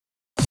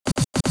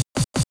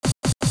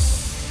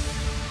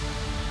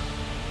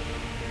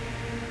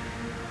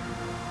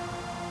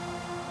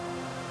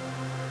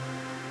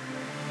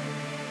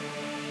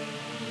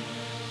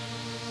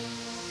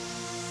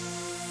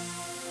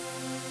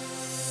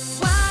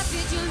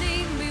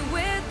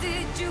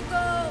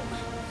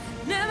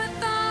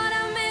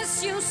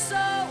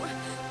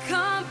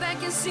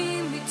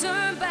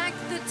turn back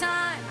the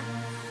time?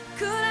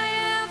 Could I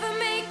ever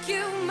make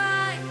you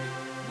mine?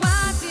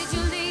 Why did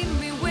you leave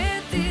me?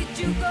 Where did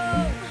you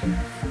go?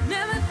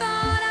 Never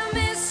thought I'd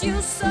miss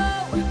you so.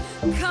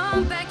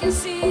 Come back and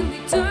see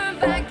me turn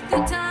back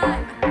the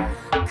time.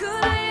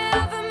 Could I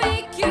ever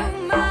make you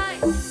mine?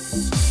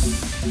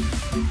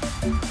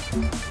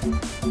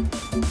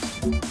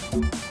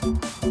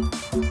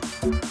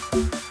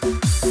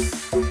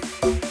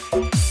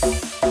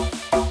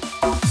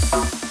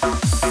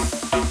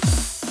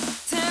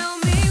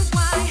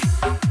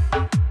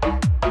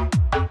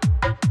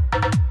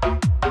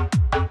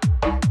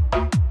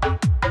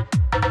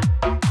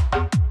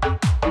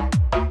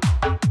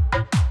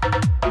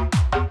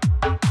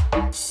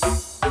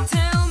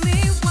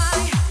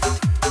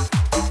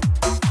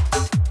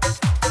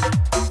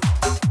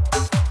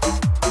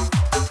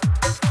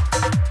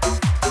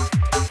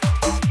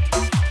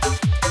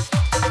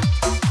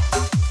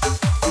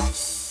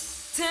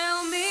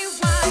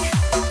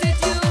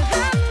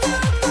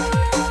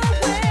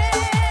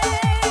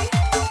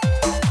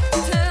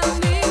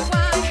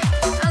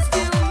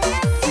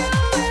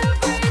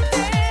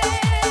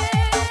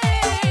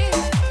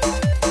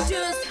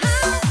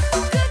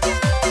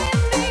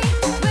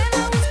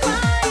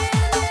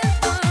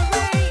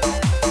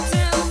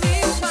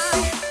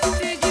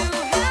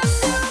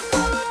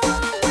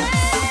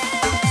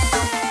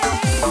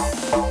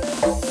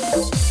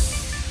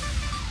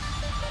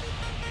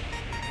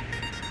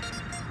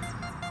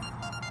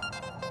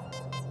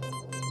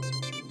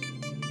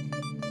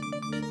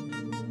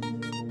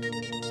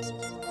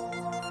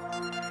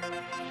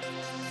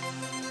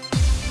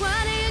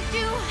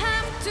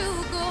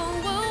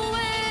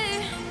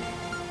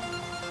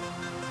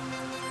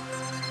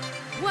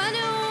 Why do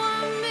I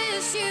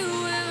miss you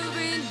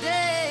every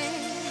day?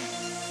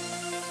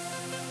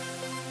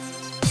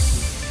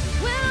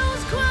 When I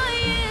was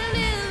crying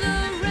in the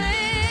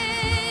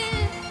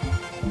rain,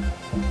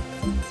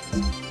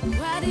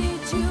 why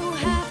did you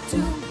have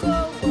to go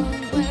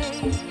away?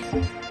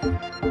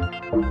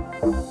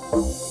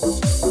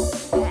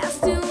 I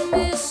still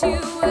miss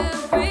you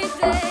every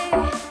day.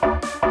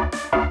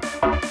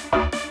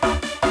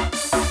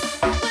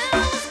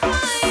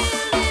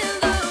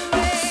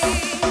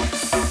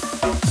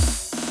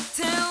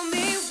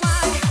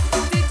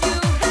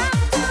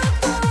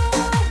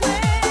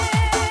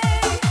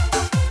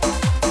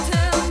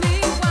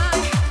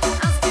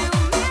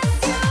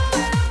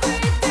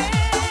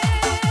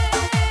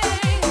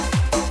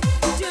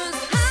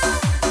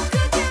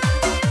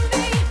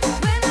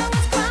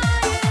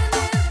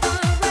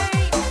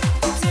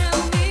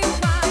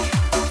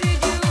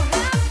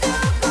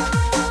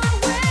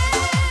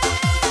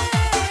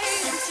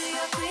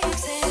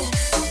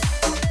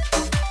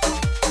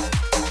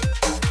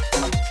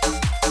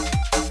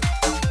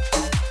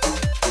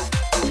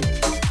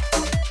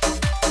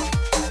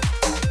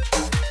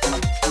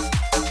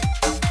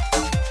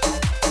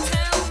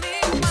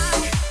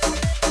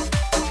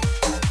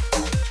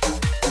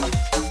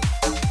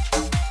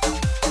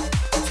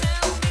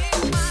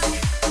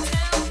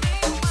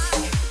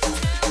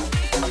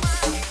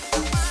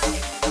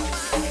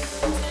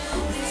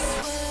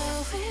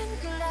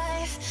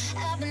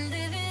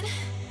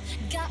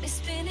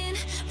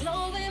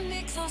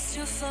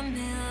 To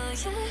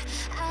familiar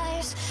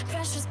eyes,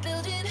 pressure's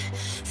building,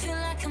 feel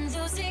like I'm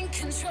losing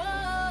control.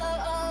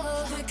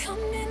 We're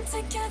coming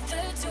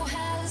together, two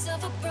halves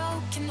of a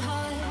broken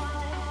heart.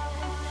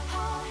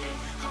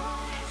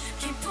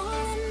 Keep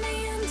pulling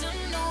me under,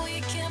 no,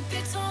 we can't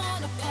be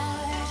torn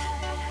apart.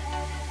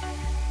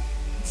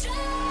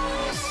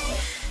 Drown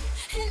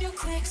me in your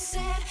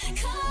quicksand,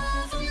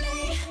 cover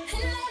me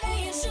in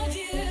layers of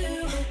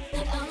you.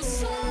 I'm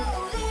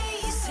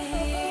slowly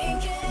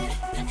sinking.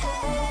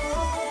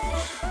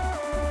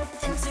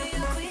 Into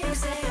your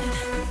quicksand.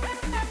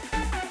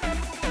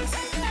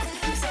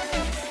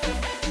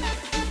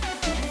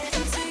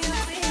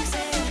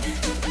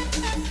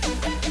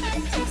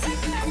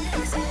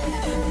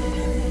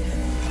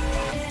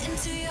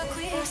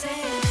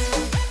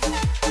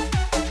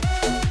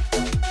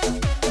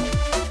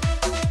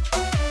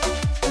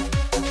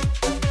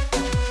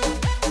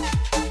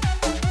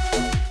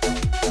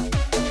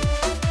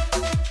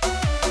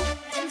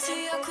 Into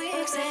your quicksand. Into your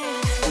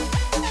quicksand.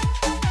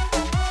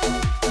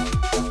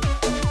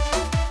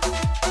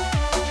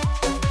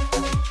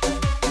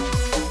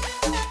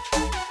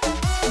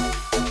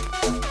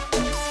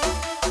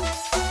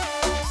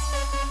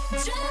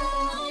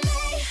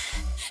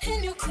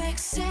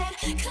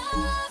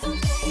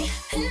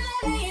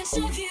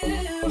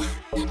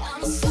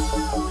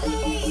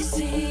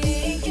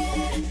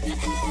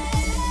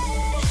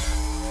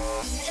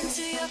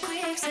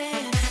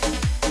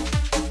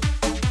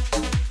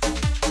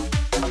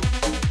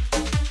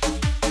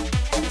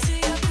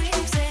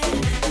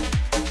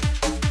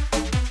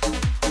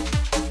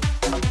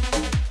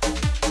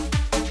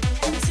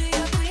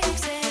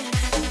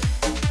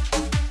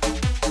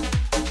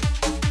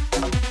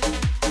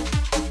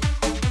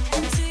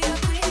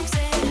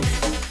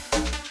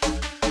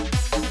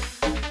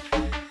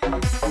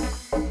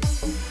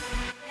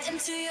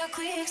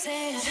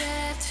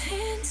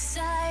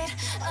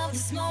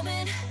 this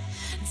moment.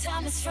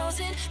 Time is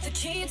frozen, the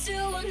key to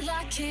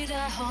unlock it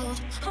I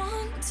hold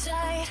on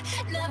tight,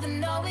 never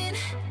knowing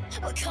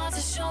what cards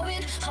are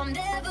showing. I'll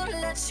never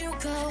let you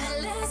go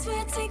unless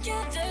we're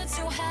together,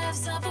 two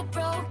halves of a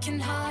broken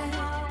heart.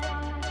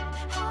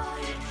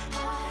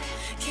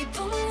 Keep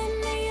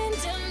pulling me and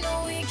I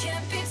know we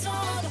can't be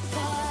torn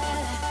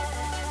apart.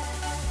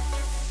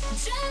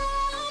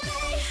 Drown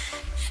me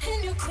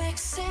in your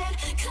quicksand,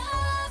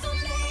 cover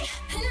me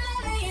in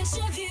every inch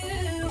of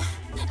you.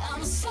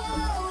 I'm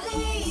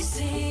slowly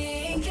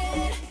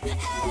sinking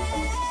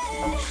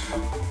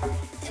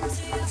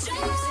into your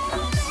quicksand.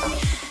 Drown me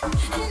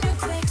in your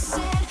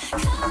quicksand,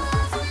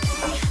 cover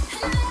me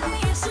in every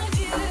inch of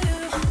you.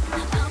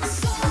 I'm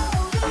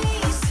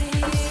slowly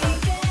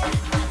sinking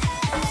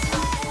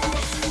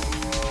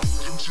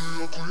into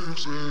your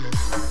quicksand.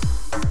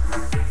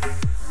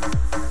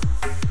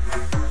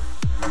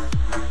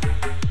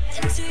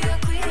 Into your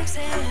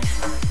quicksand.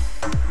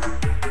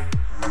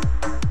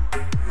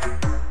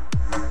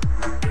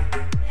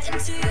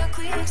 Into your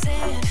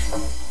quicksand.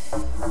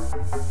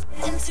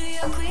 Into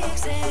your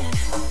quicksand.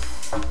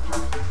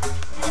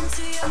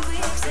 Into your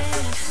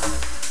quicksand.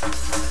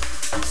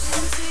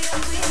 Into your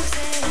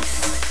quicksand.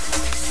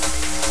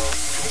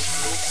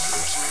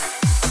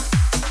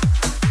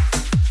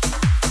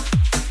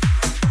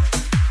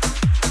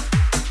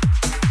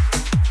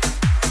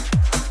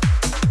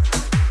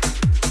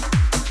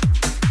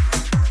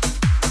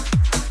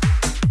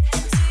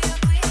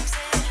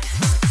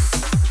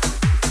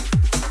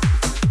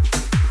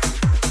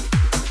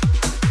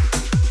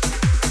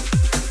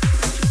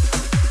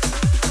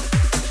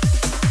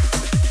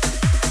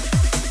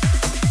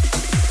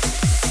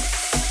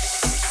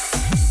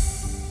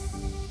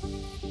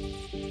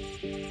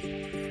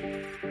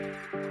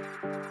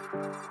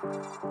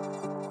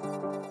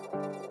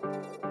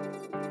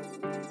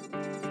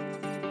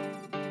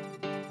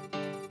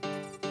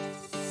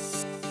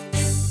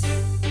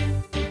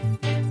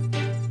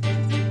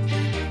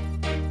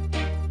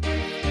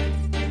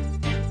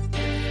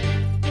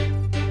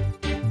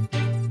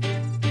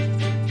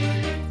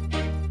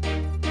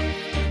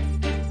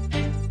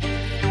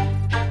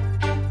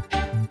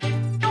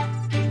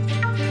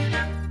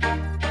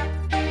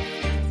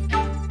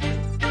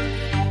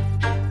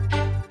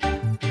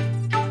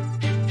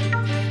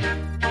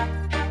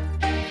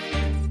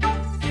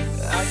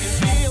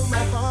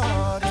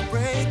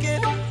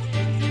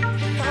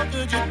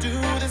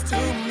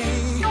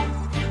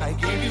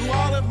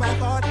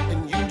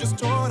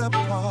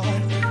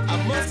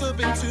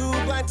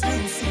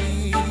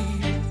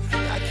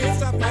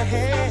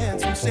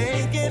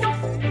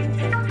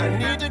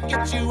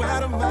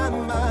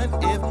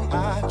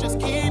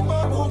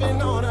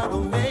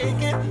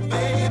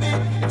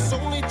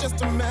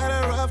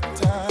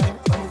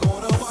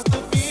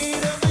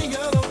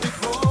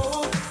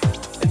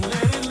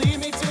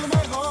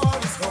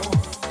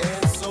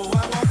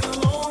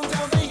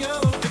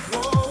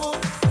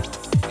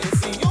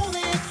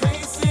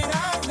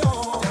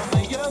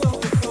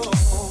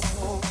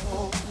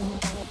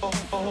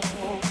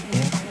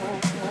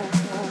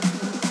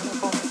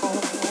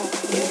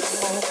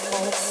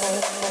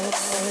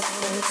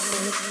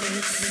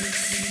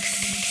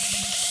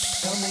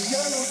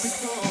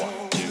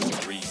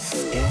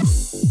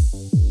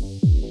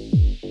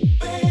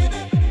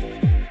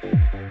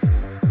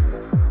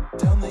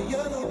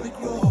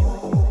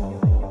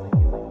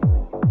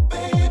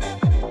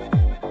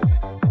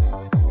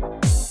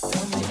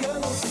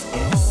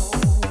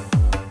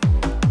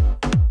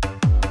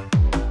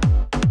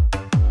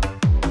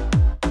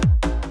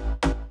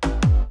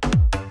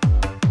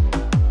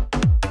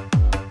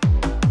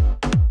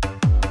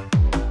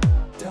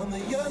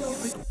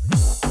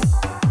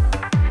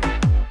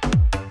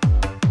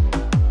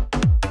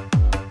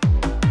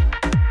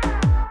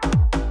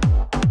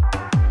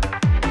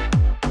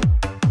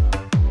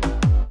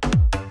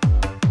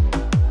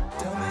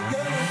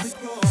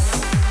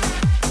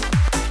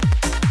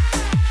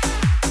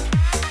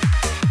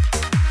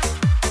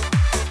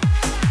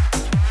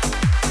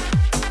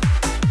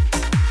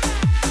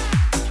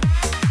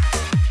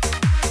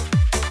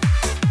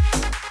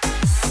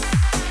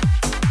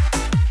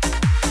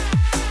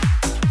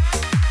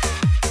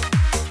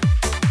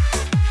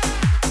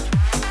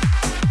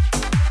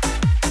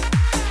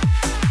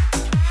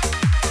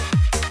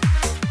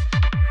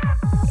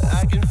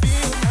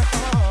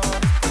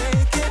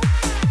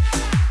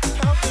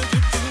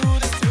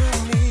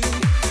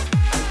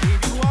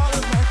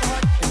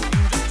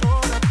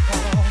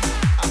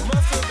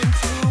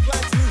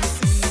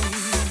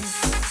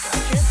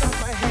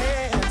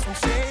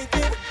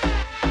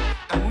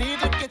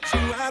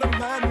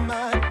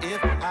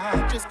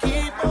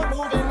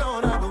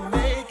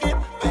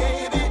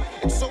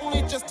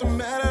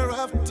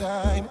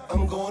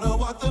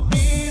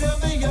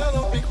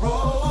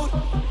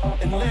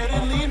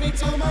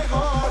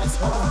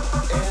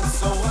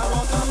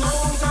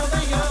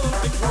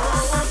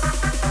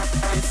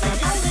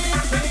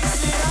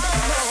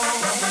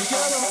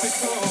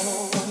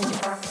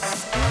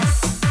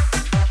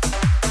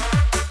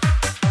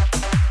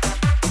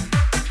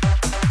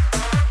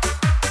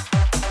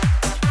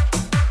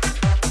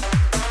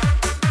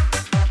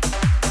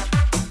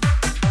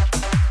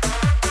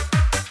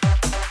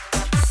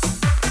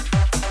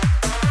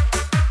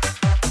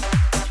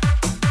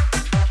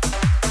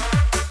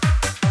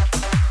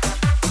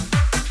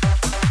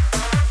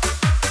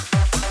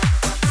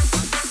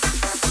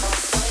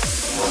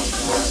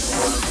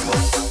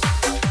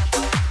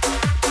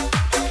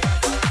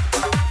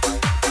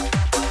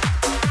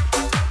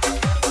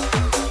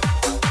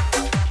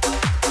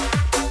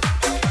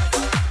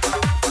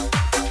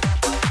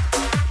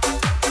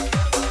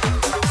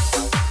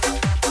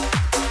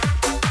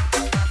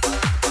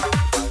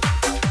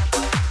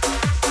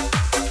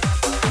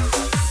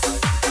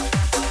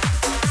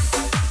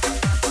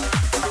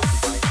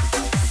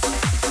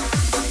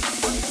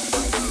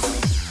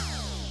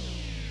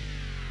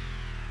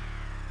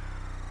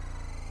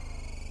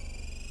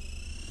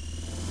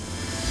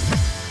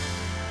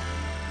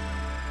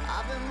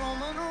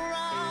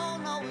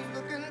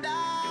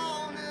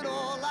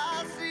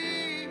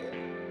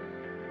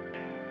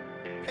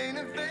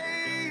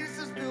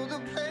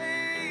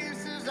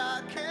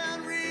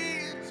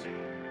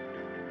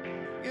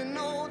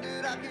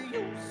 I could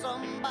use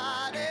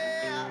somebody.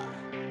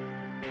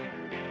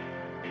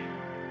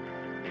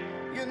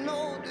 You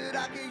know that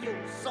I could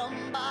use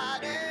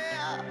somebody.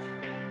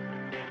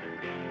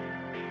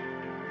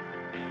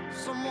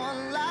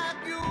 Someone like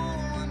you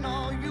and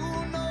all you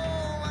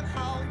know and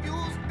how you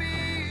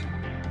speak.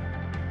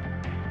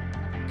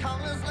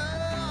 Countless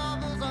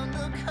lovers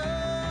under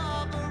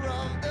cover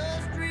of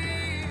the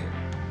street.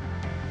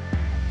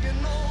 You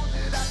know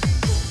that I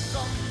could use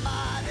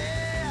somebody.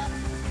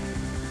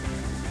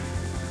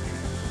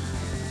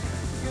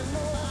 You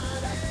know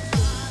that I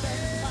could use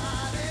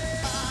somebody.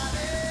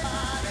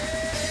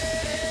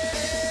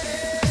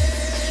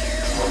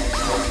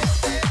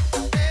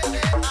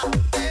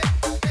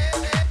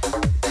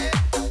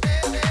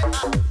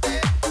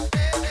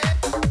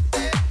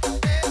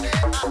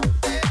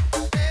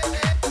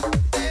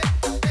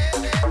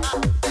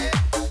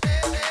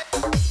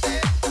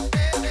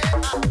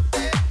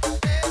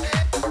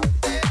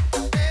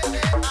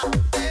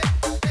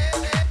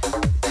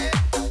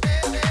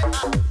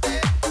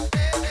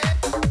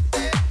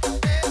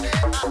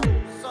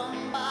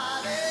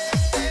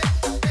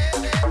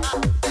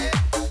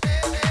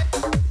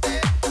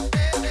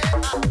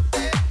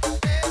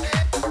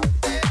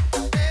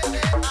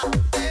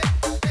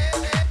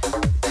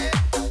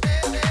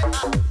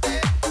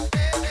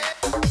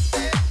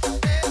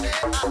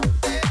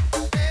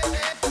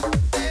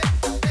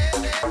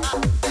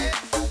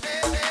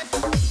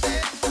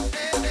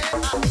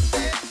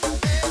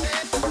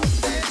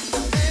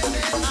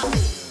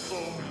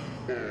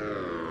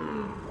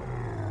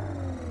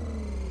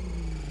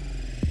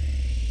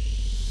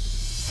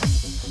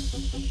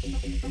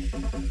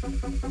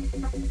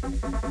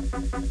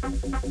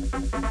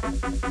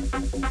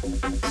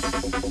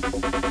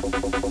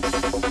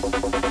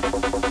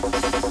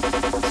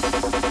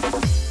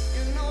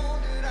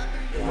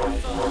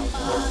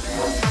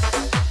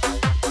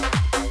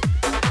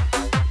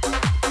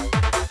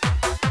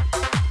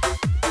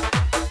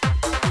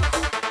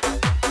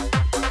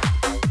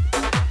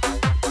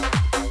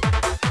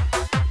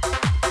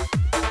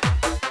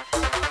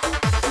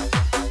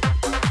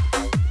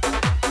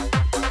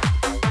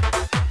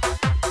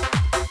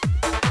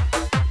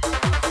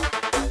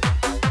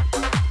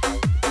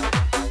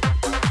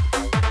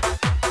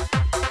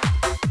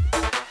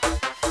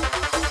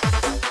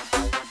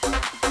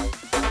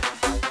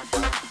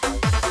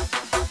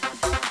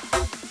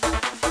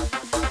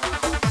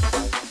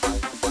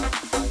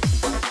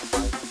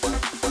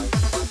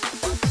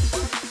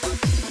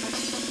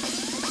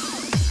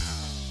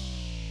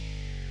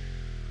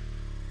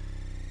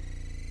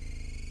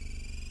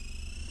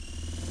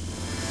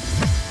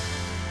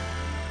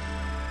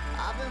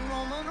 I've been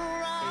roaming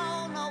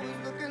around, always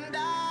looking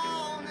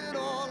down at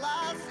all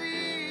I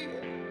see.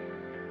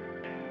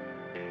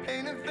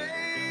 Painted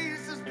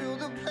faces fill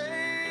the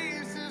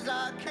places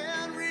I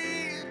can't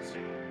reach.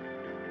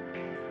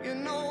 You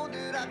know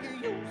that I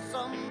could use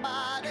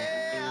somebody.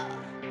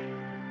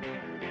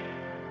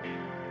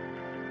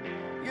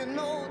 You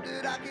know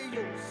that I could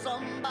use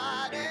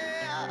somebody.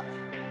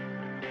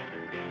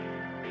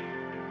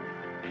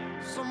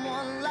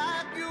 Someone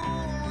like you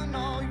and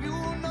all you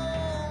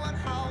know and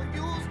how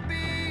you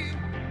speak.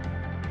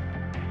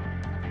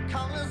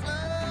 Countless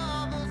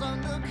lovers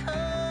under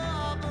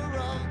cover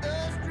of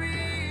the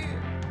street.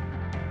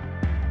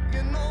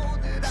 You know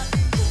that I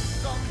can use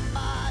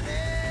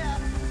somebody.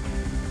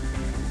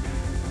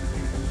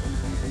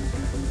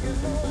 You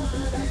know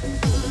that I can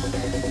use somebody.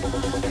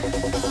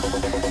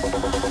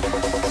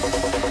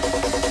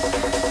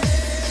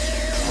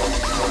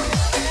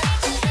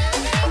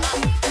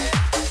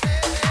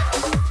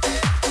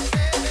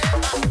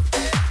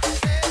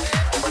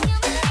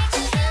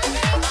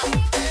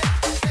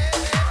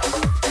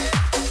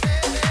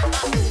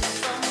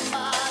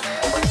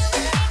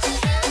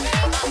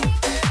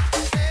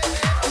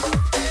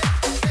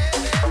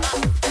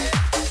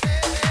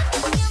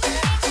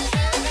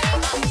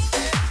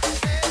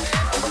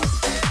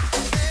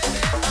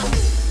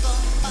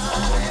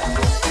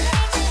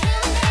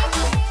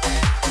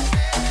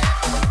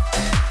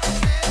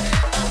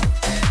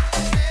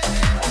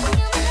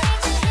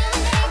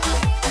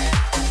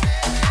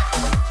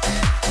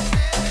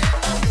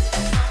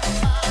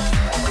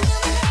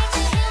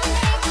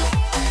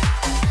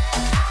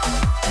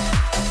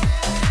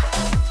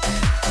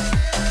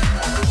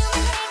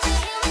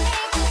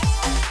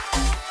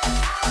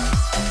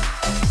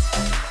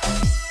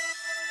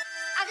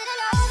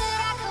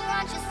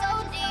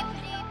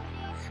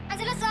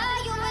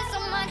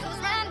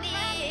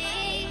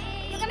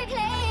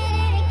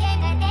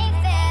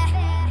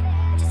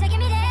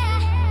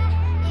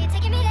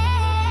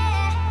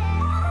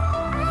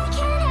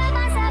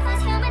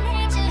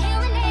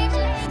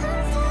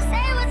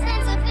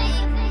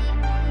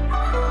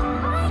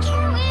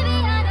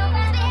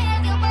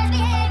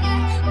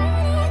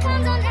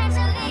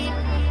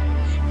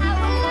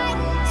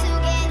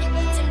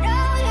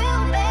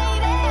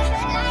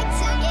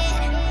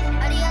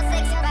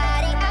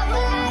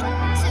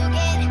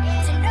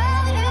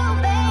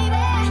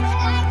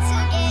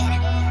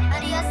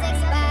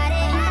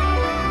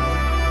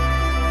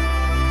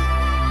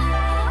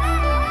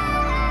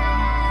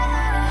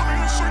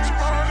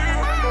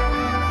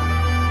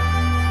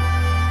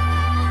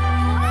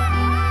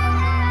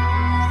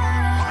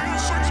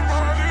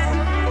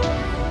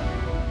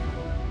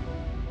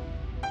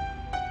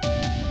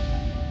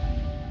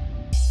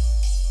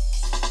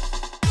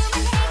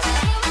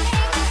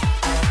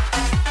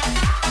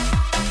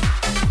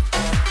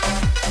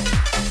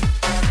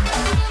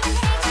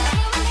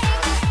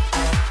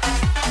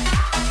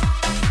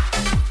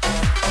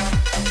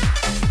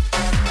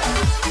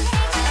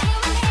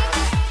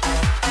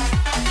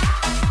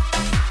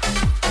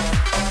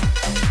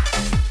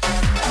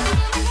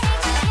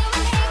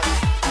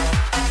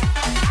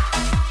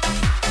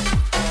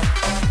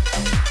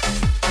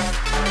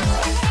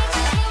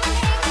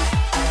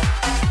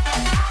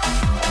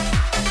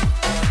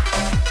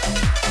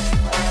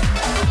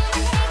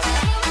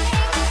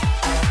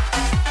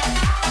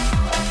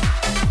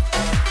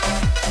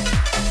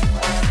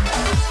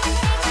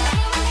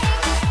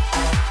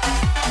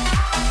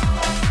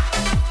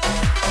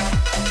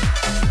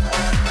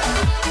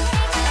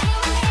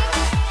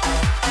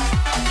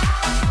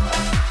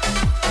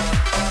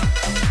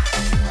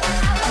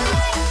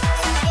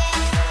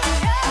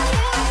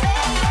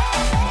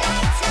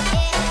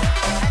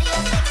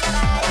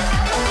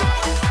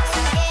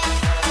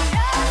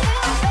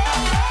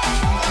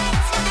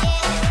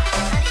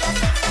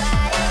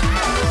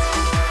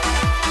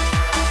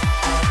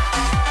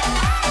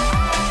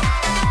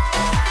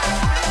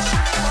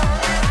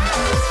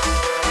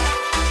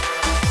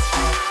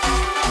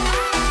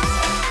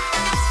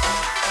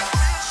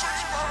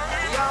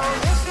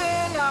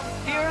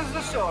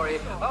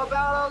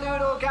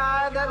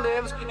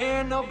 lives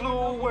in a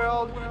blue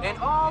world. And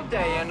all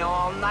day and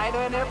all night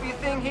and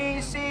everything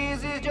he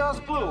sees is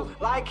just blue.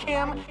 Like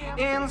him,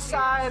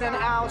 inside and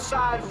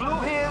outside. Blue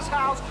his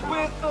house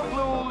with a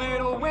blue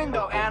little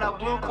window and a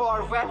blue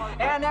Corvette.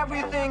 And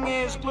everything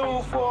is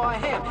blue for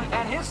him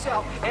and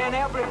himself and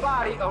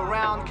everybody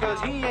around. Cause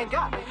he ain't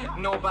got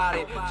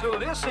nobody to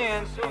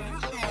listen.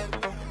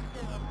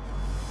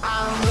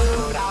 I'm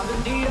blue, I've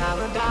been died, I've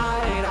been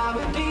died,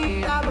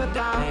 I've been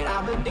died,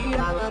 I've been died,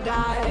 I've been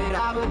died,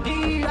 I've been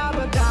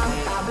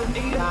died, I've been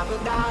died,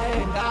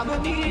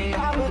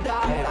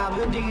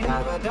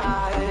 I've been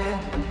died.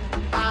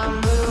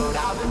 I'm blue,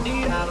 I've been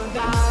died, I've been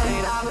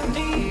died, I've been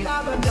died,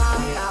 I've been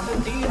died, I've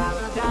been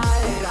died,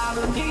 I've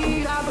been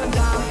died, I've been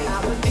died,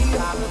 I've been died, I've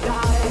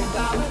been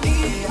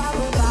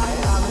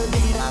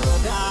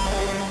died.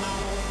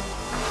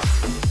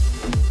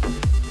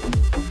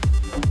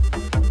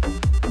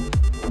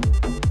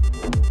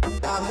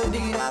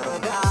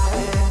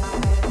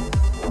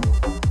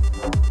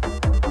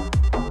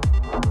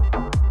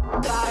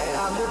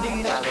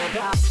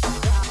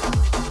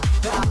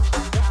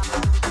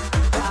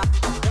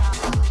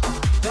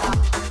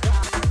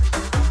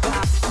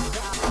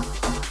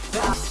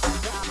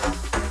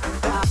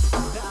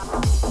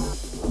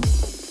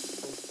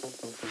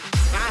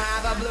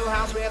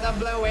 With a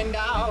blue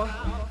window.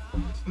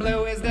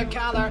 Blue is the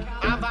color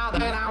of all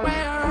that I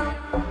wear.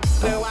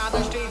 Blue are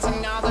the streets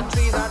and all the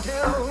trees are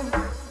too.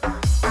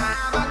 I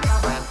have a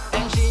girlfriend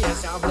and she is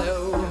so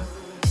blue.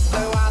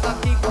 Blue are the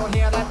people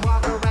here that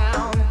walk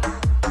around.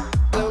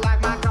 Blue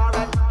like my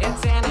Corvette,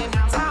 it's in and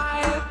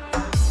outside.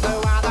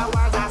 Blue are the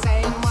words I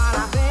say and what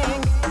I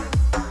think.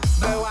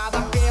 Blue are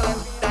the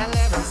feelings that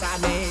live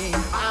inside me.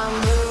 I'm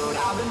blue,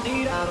 I've been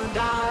died, I've been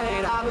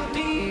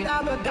died,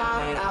 I've been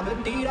died, I've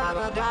been died,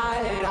 I've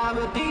died, I've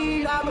been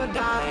died, I've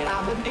died,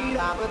 I've been died,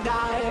 I've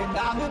died,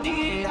 I've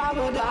died,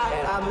 I've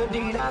died, I've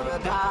died,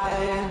 I've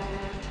died.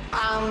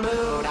 I'm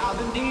blue, I've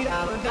been died,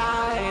 I've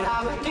died,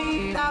 I've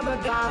died,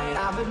 I've died,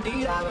 I've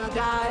died, I've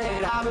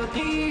died, I've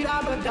died,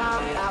 I've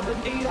died, I've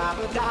died,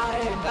 I've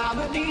died, I've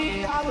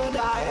died, I've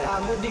died,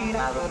 I've died,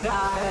 I've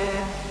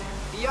died.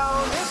 Yo,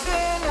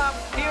 listen up,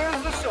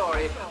 here's the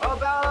story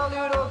about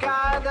a little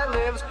guy that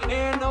lives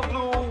in a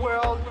blue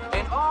world.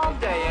 And all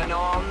day and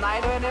all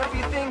night and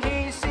everything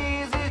he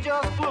sees is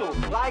just blue.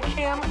 Like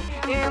him,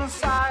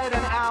 inside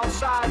and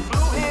outside.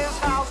 Blue his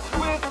house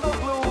with a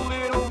blue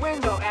little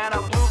window and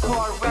a blue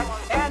Corvette.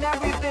 And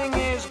everything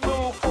is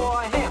blue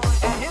for him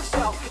and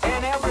himself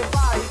and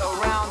everybody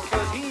around.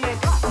 Cause he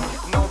ain't got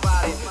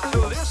nobody to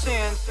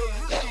listen to.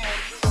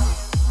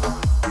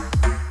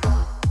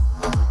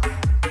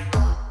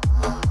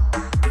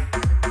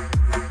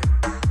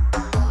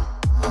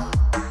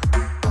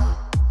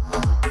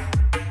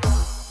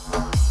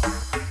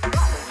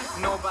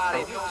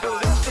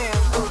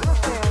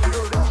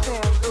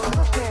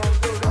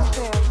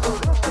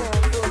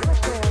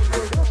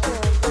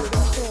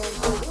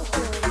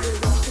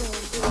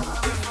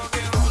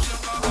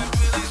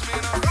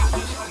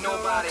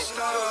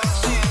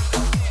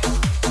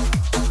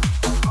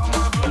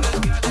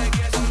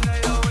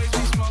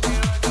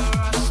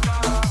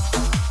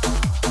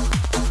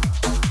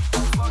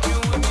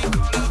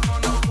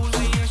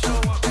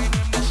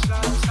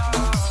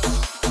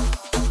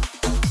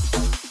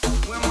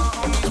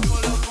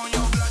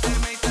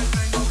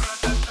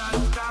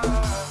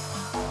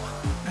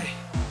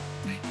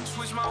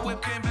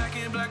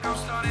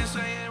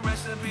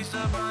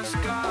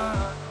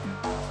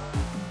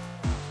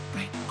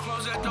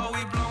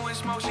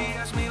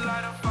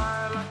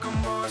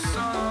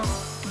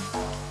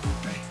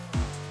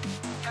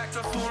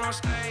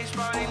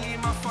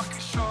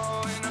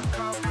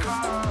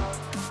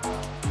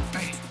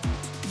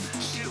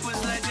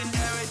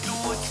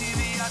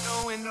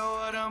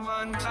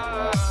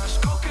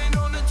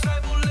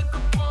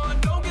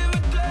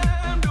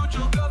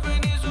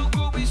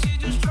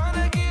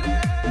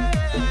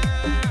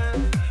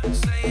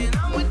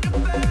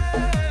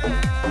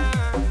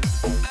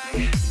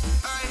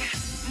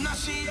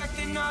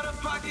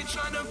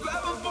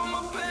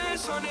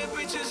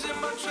 Bitches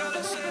in my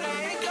trailer say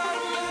they ain't got a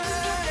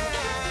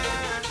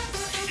man,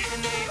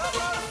 and they all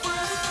brought a friend.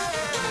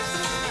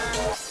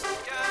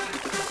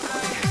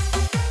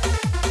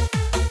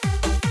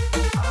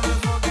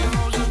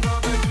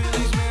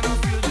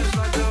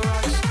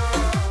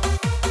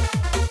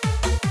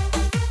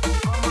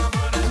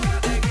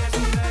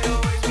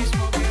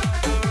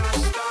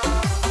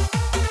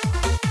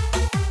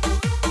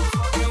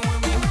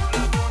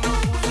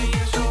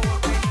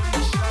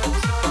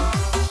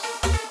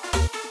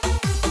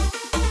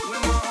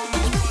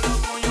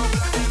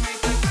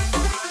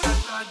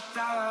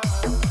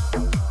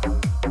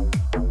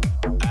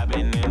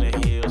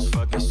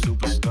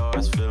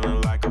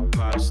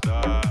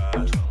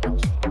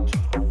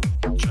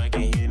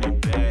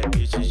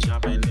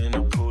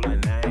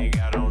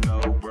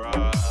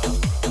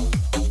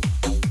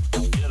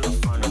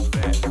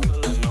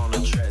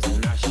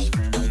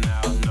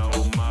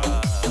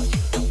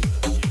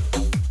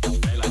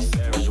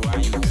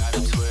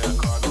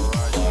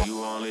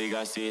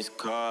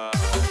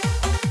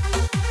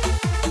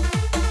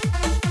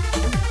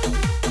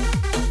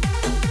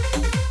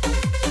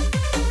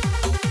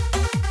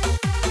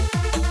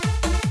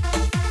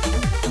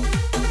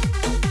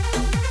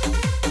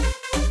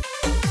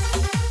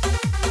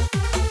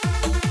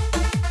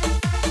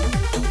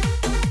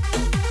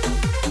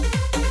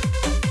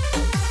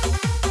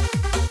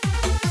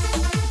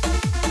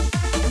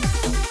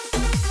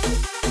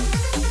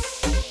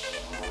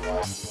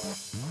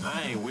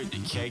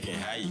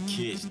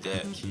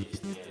 that.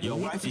 Your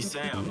wifey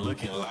say I'm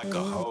looking like a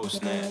whole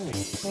snap.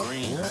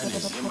 Green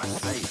honey's in my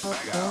safe,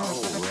 I got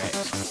old racks.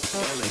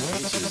 Selling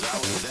bitches, I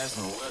was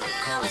asking where the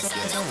coast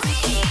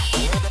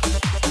we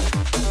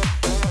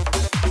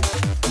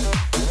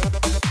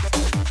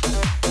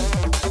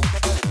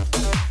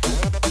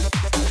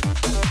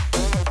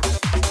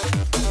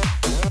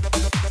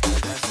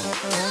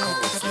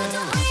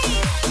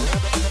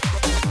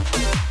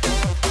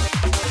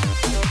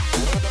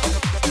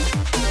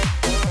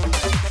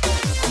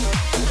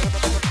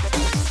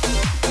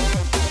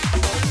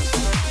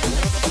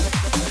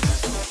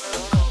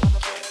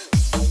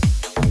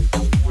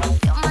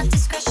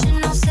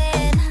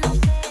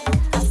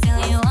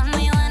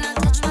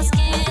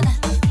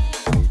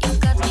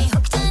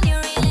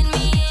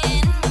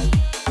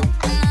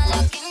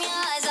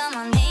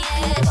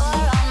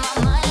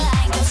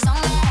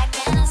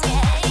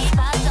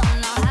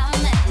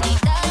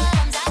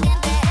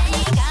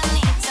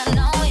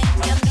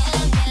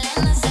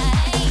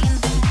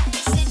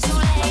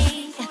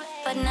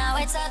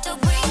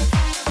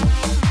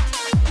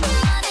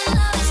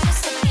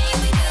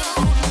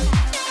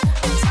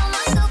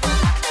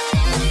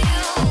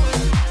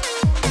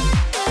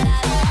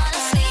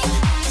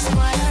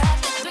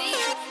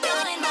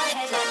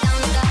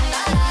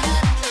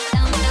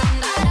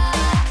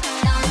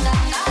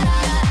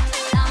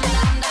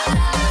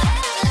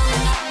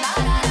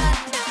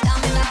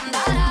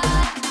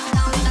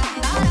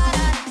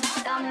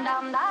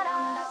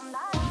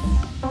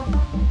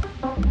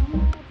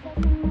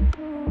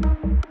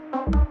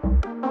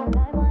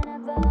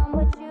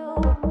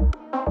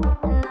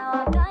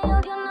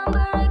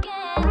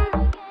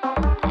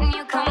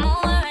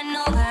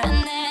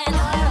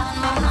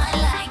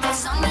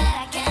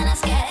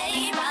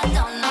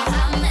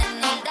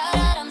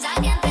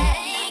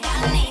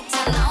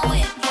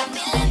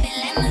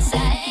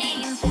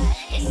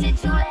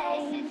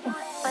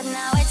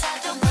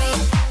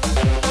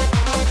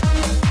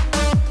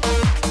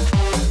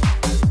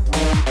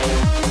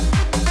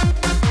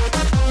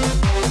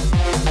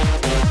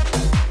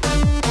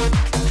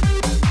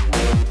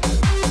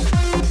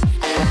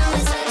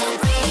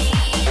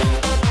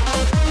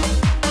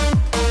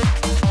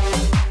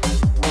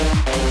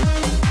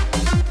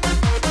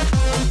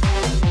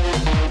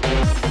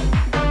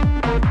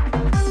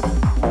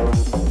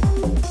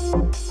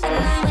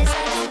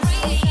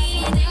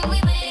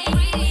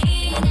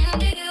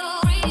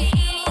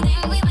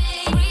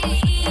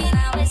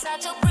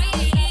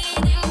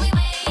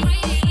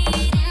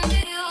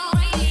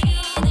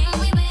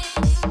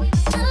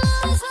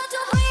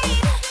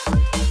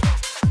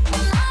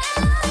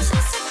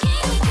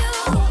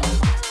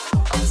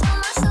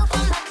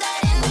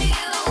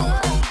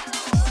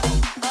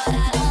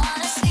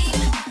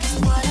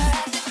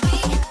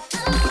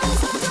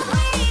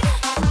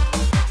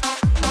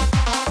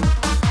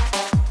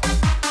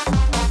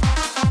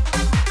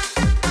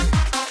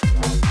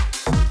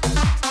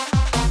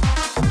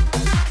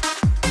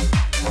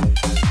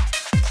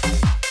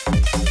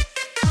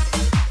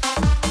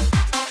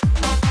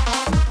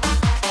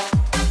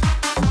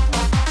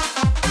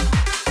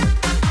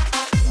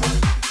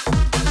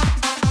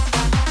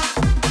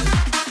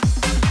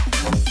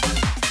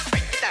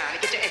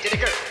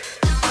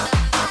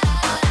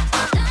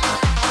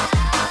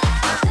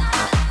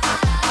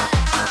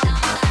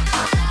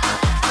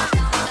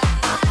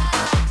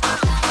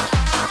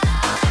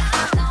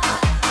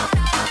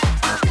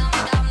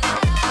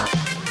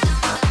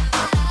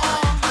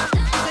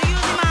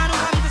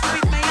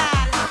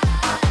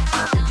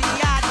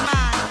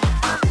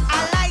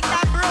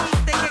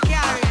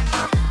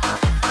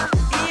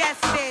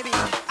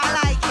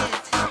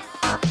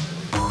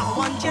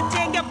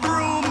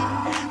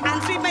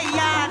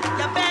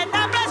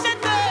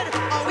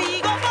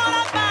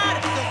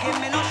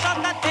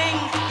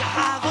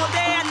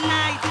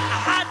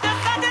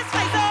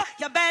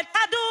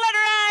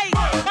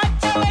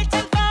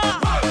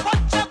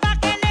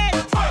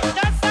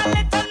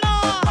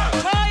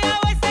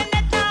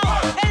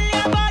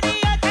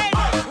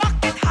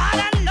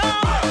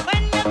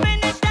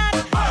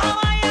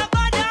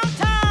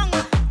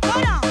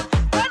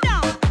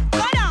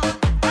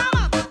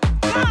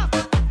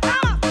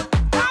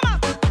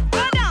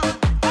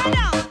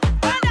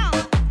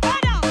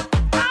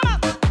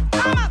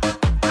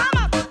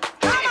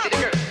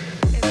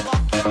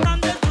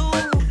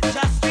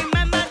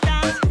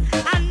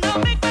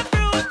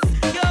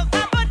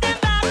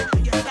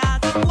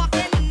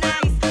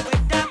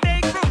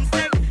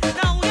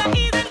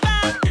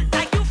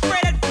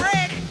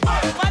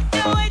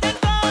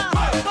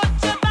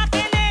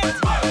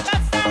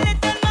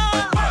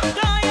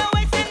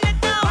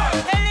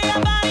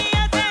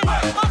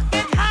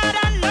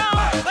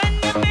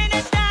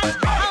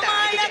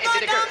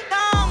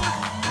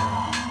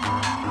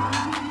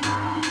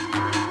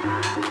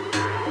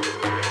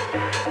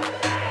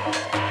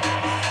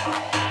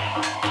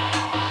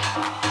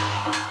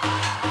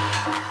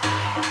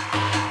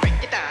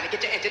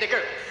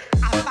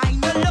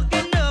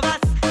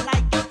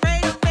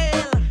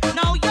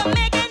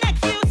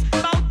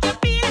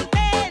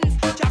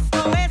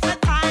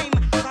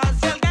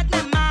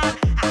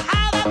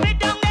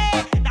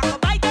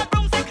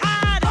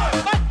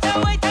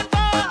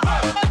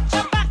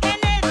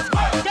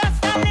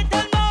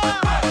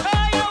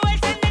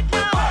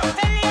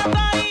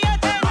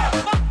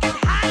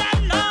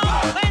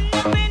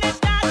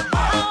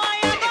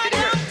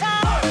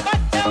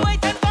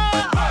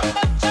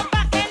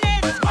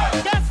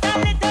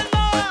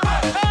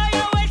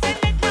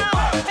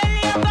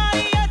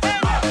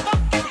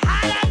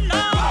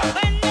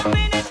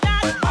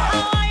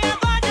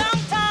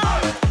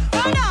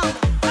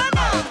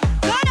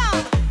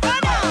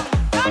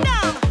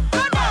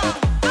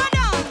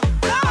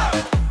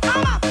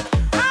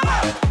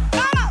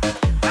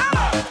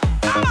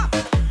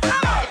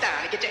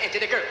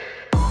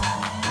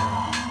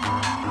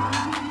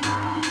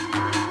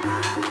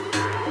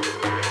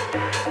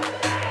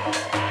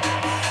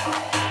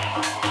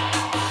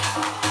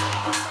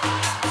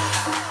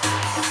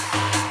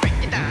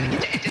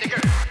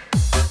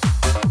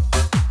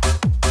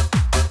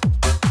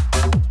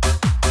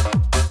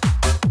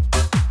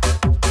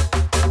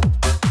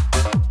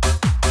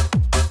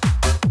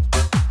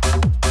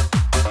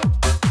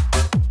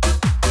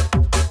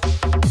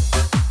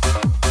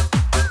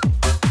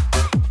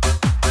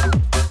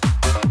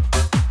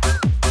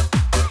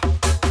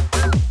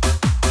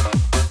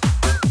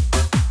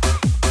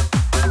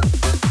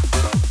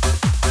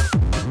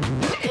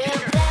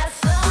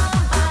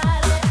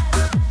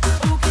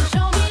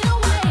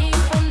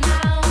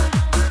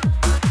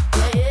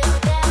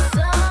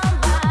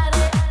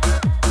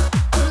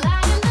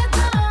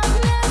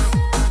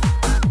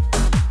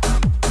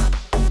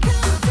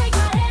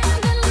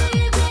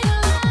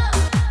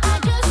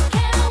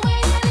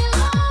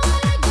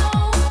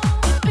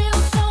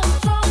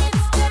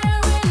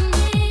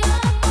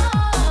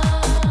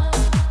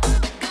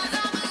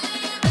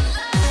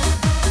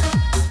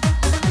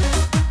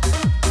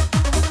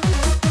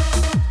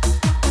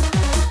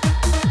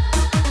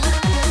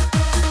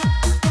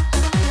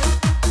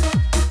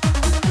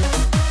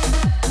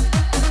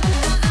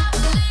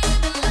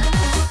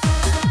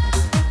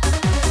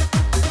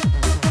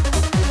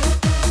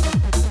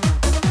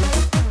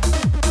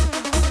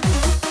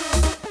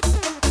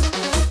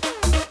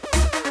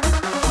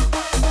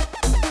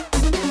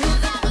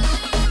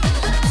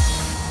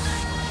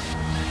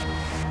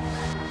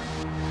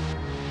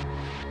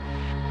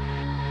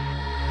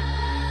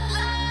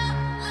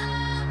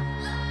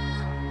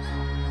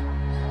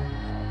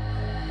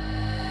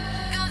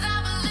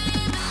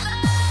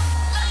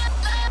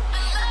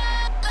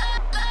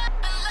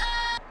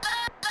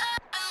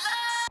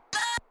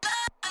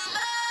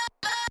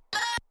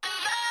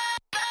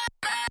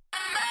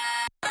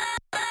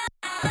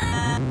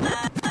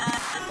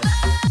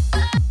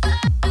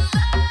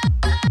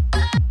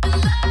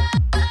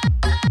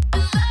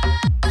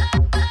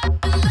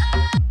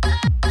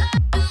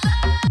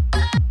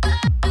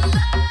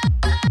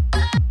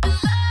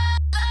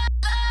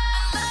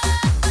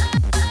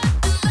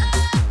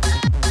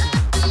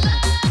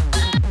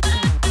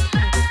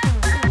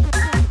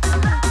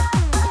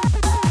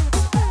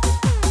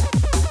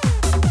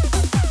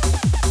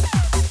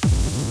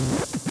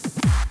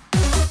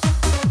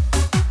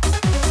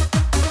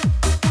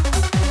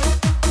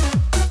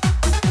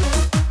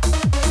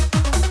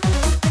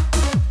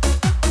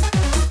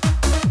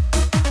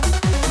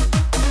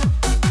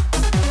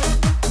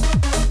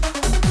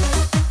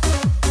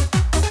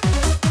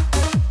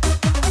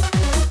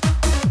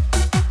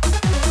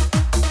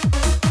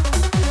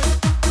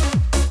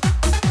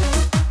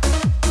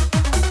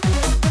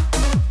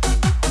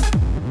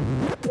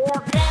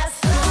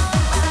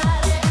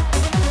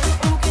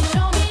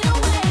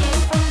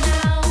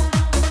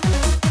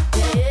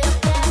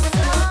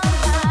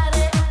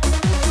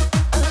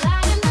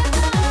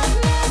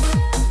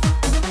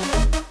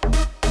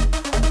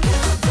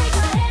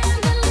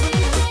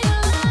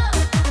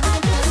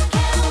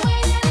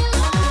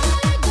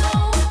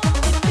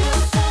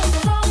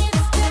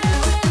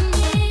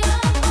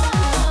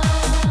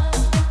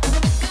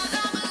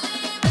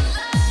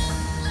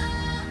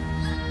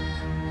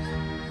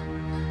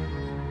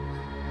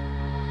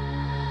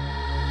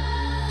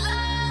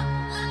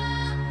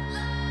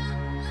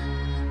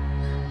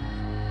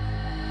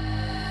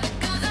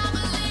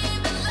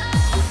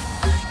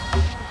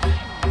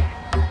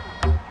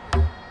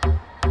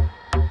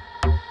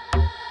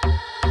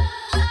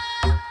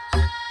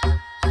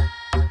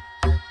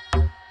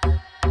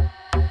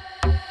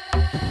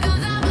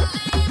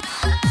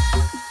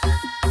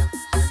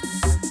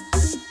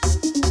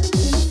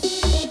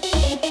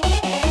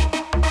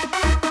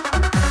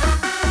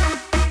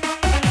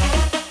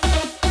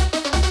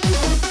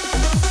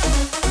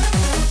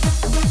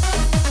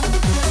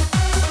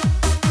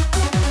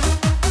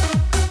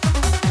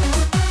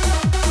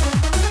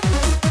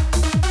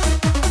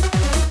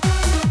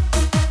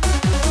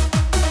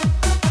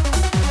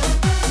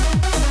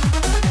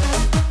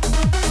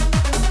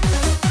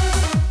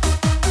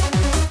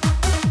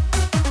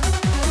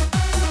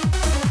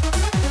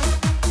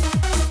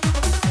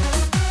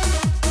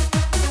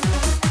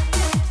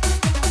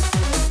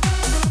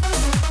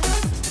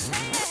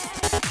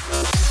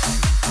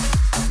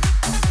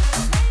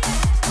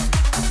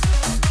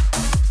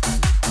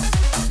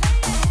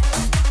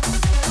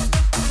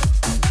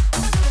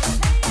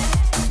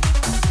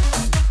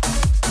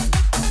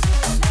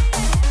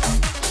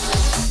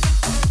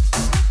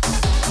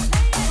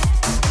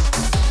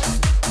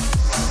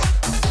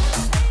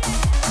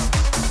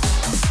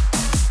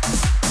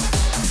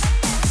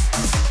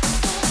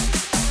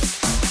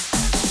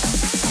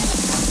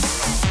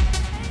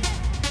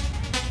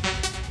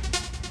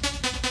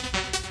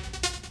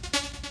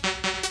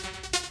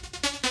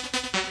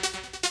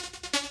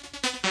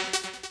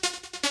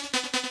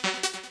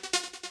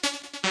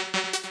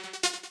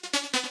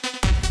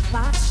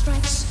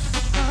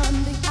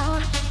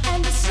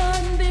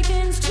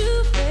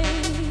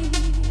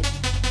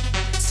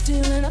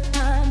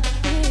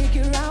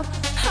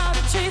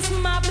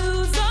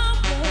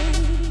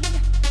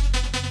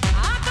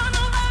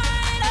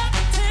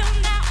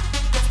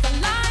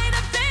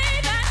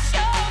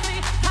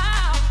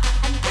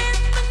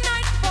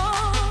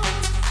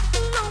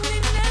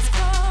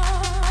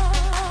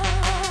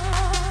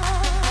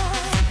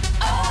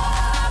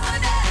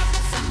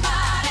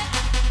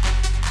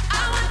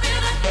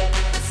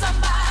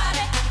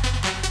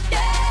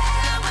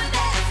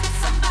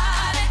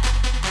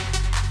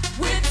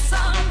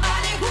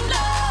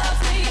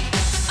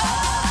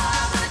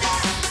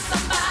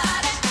Somebody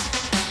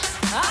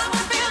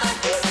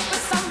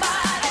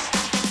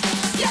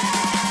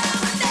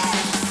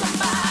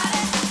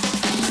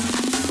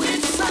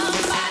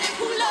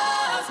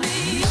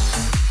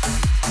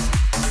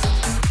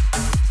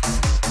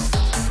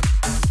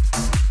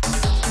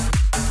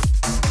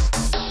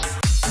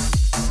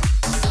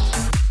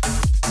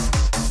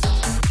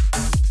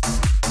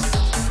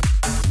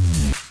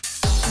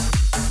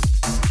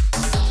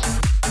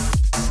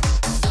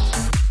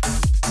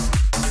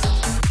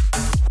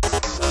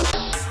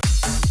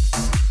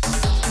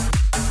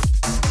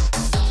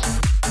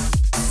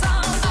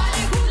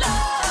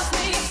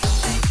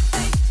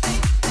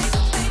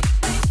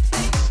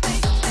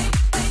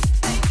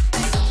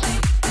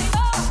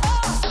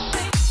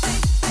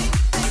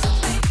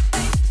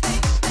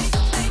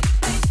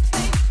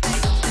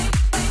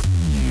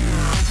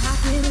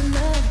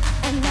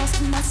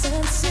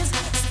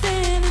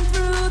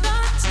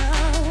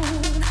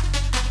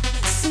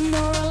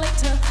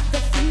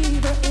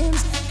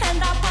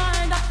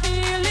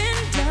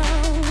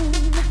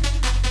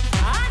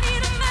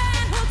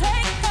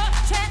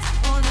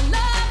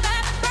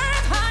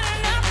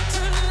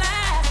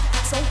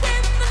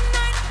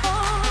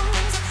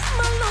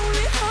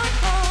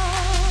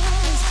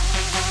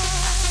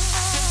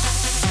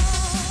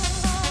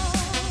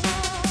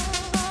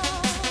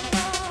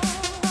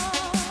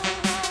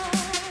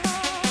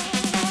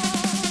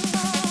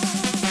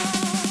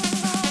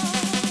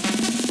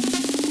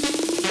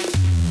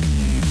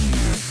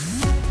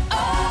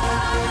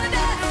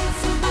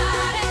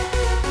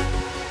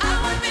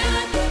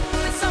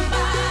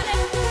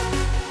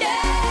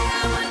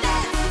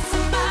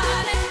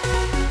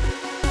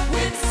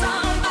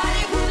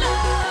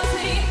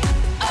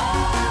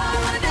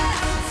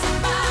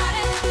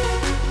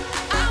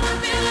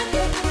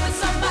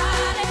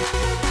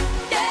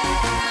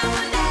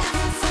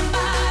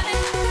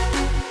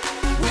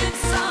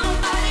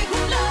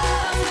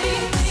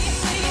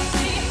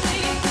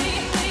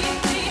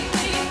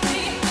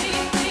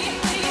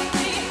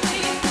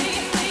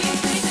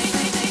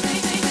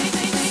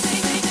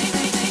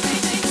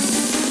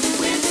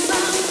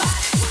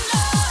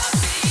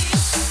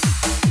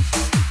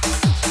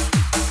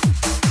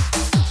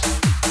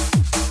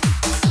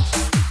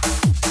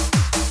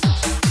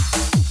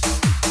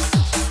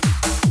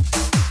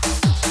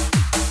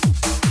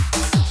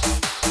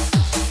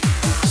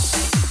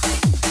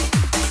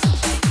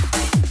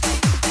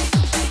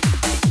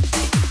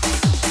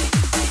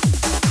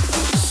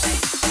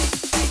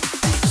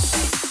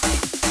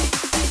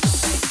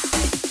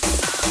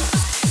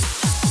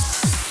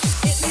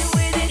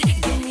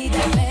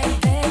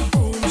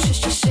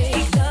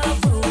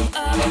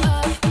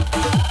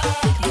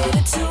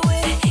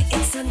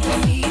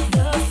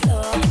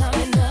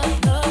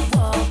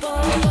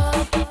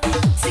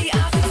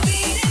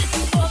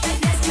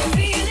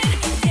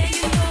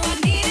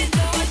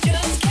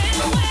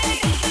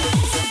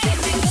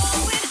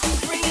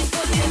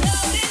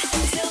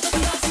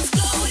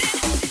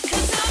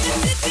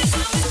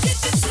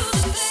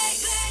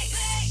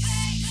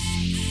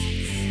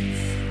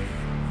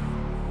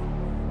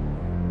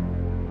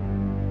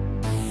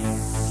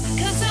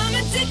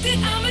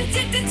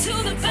addicted to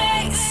the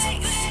bass.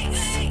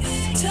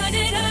 Turn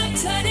it up,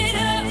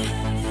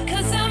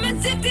 'cause I'm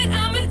addicted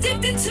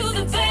to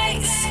the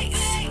bass.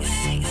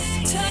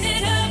 Turn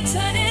it up,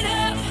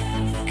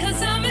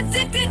 'cause I'm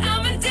addicted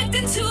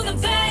to the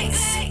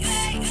bass.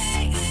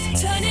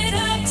 Turn it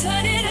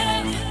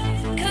up,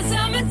 'cause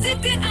I'm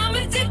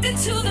addicted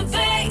to the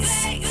bass.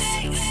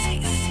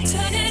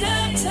 Turn it up.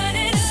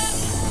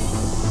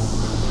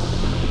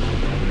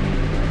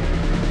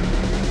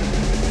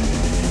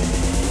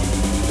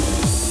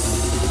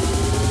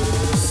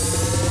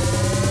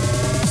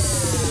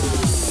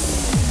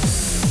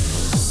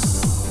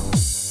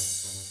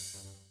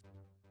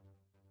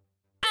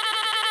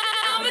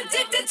 I'm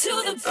addicted to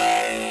the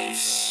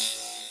bass.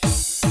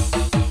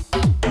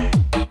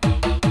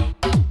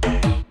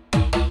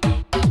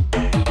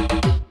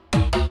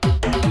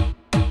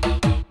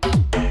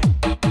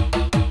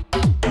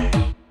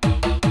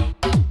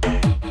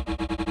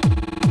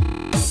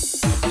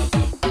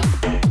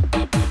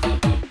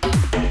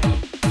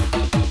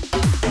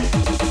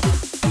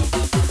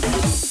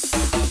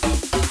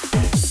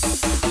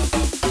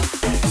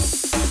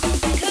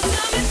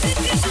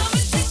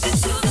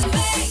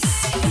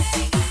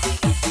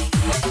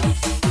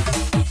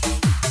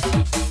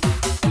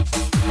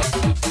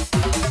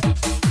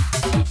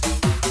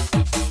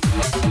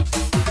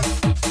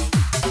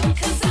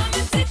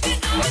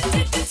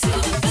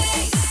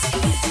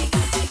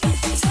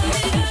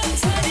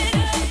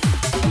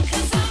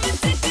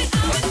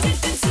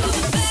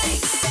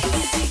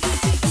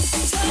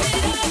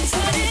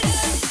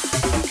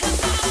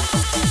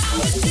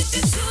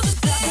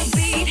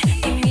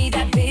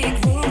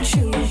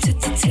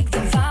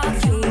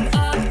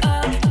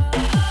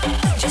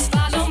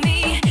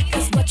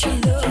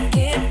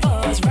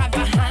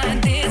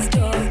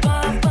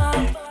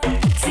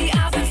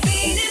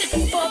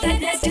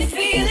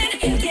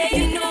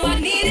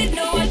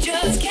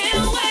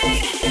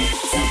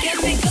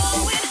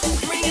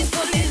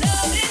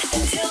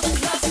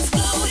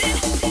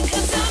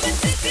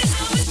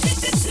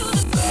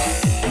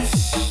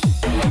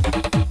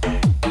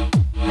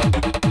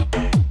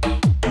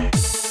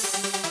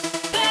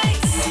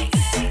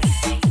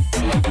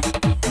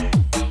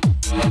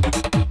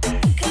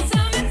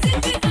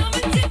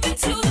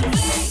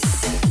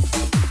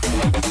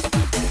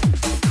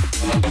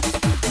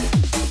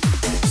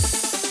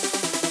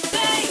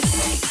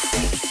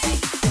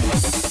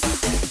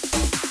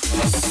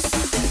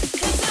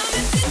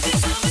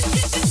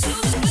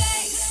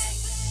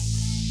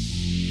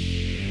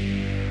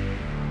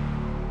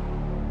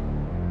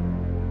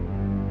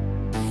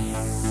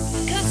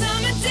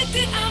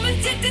 I'm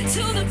addicted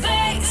to the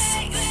bass.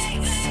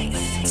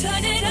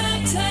 Turn it up,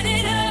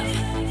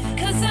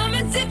 'cause I'm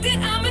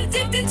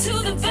addicted to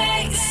the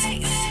bass.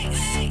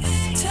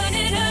 Turn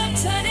it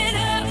up,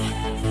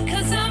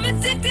 'cause I'm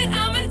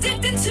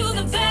addicted to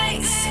the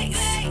bass.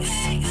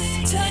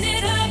 Turn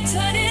it up,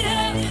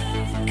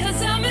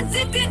 'cause I'm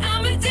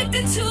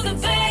addicted to the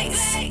bass.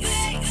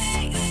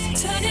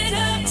 Turn it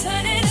up.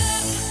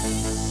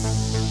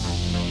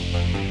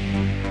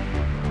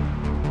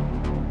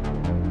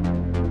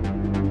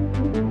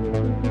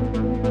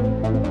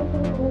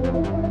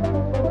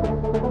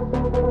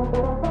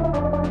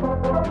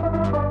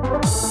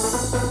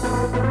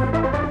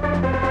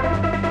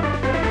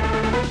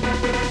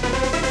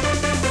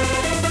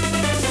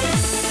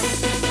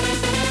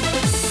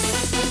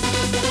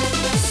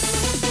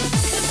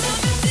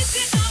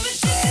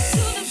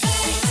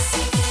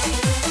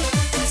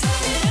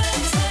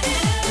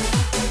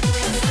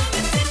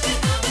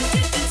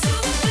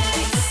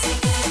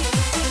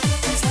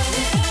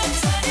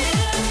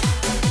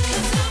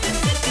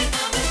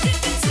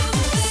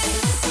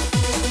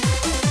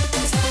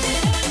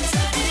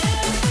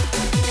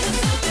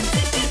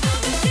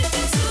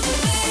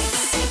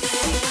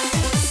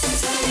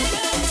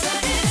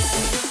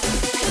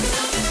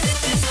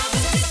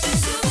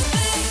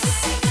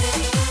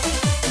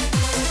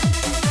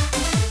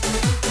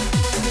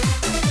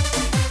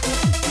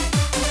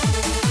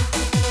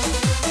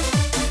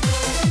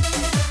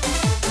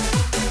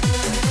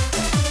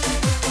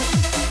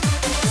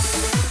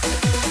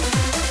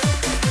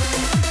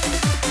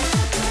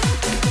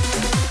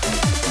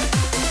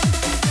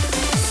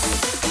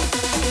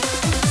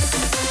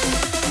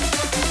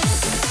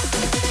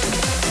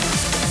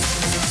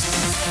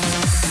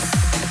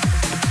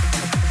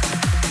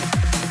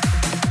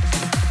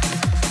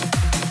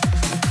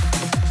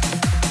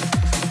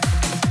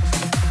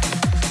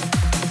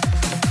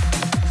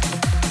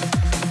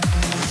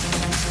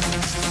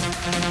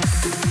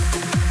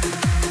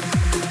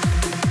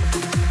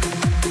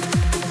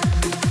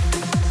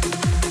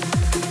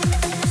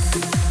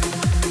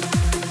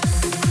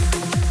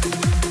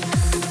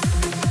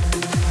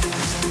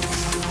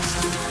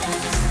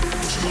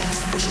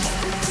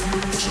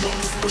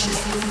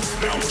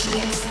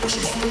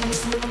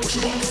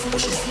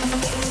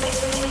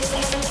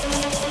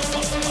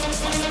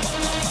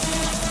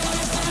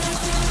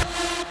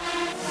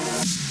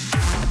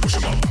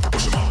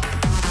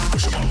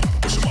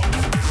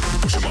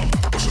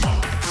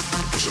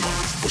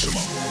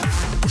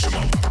 Push 'em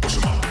up.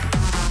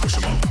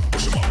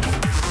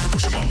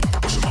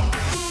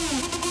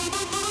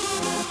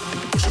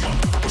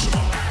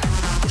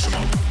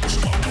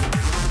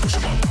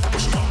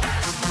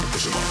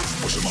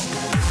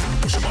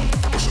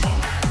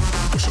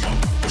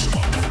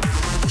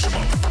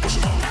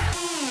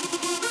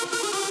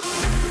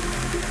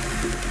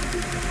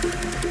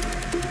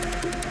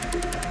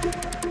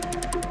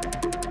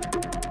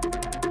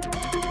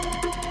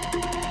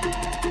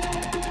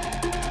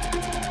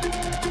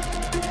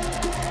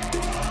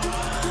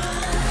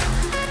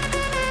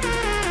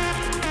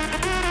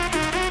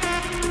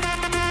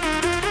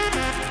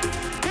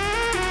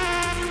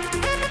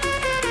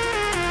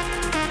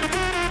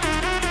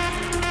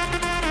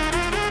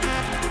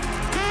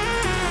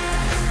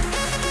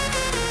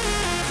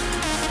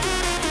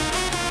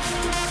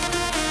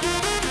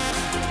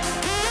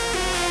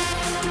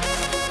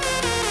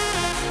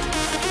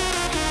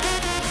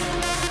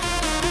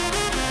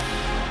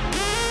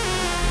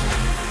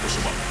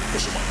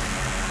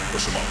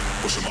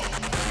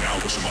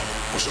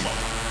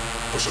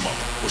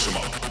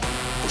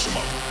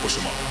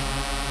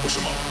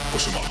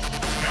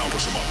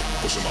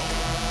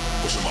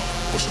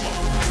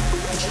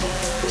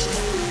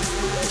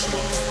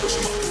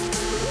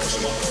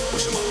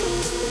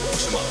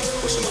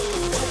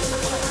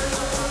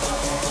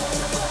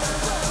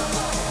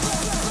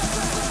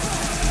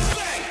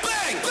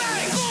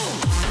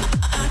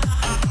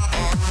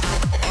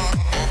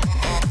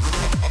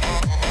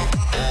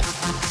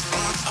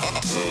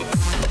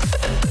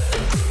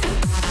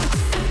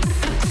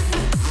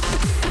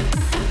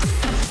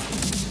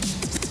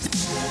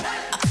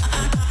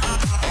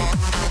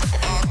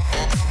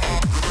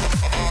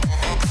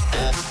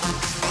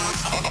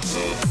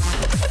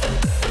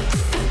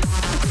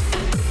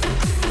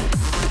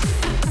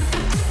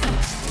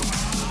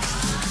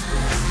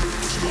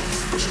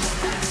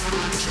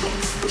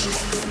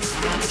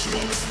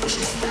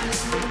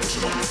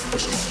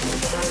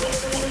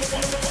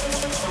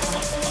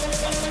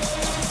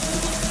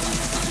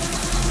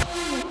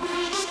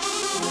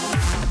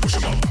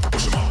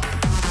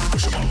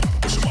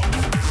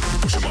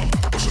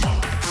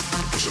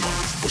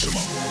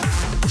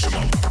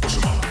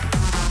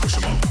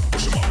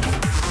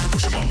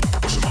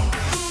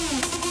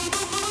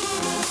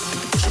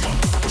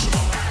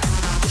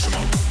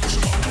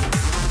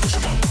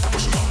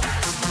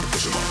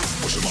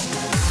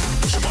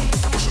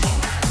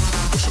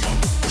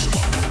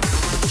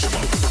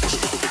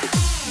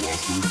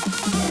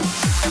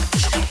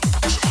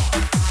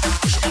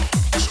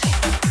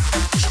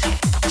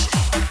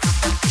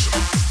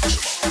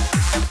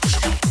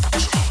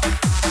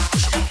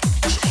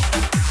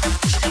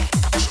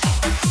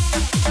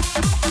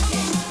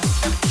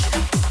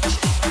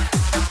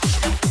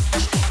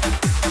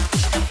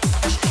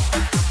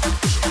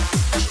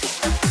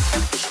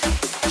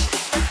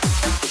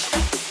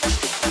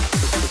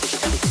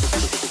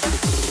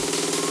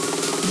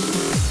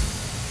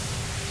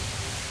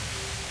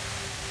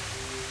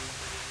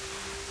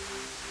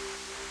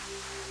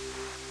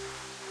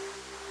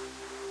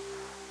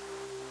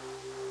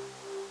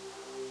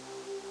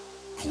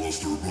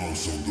 Cluster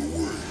bombs on the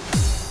way.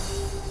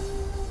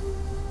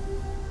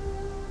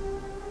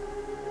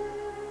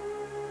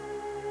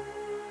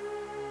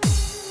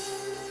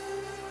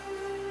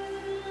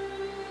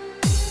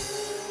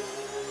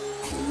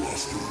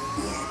 Cluster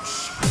bombs.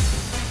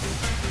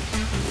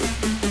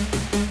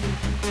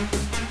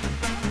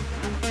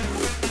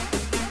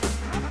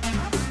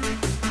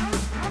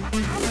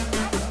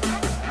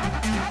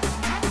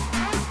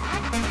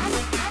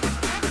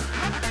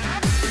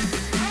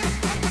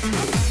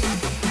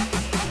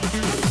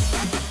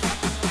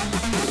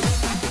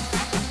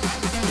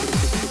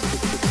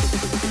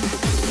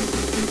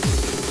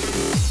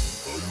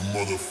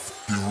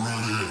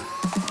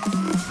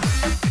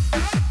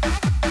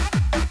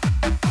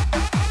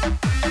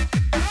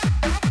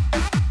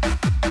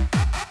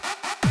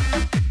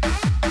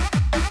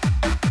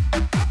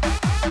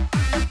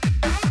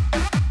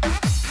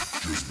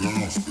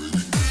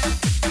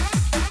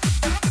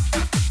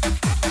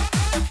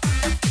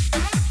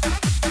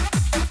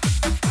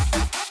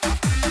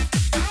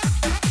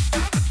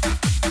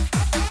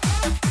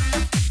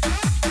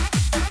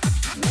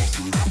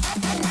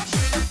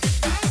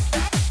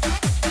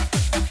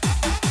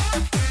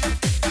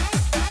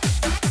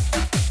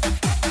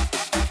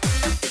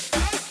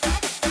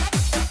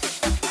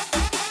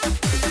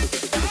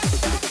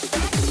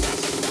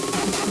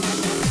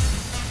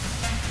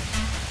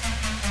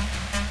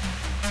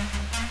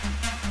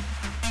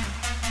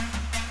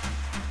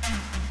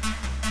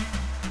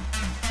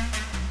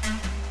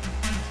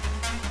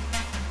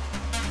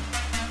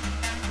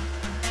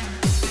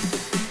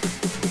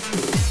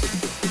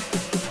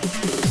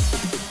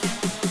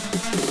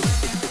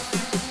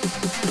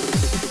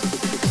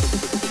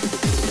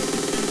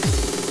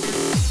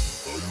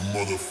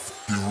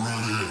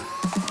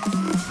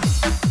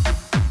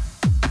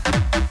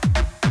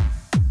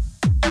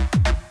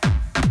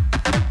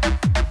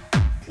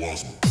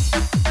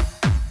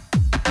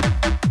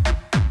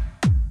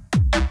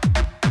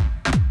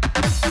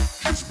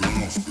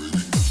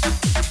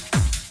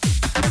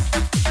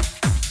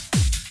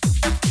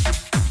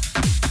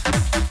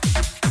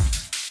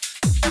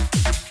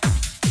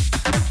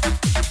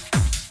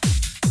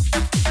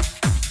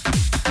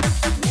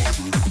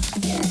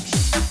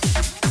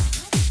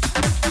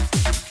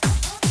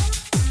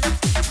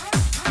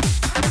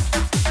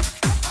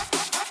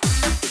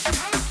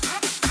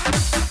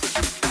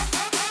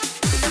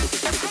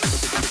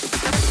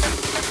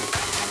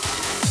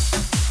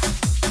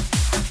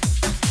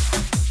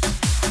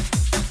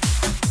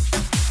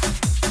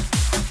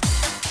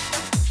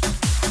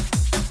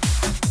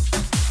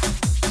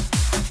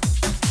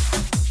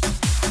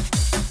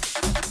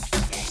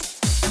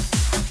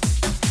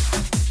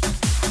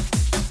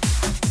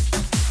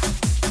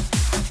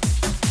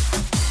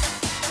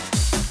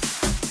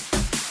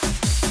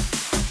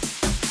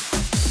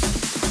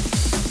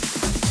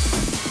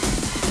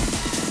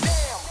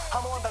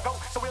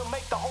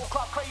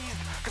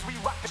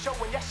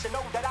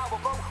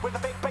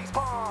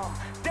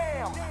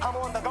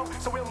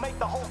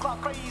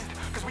 crowd crazed,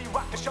 cause we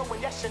rock the show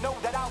and yes you know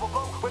that I will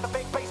blow with a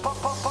big bass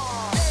pump pump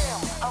pump. Damn,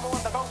 I'm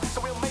on the go,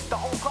 so we'll make the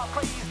whole crowd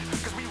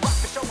crazed, cause we rock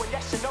the show and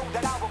yes you know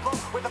that I will blow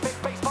with a big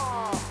bass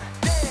pump.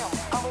 Damn,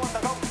 I'm on the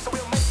go, so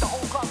we'll make the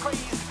whole crowd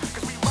crazed,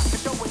 cause we rock the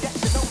show and yes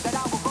you know that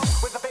I will blow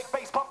with a big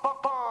bass pump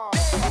pump pump.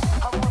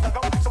 Damn, I'm on the go,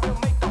 so we'll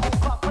make the whole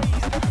crowd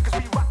crazed, cause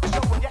we rock the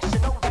show and yes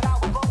you know that I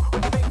will blow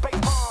with a big bass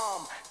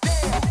pump.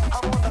 Damn,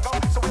 I'm on the go,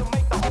 so we'll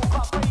make the whole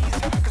crowd crazed,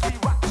 cause we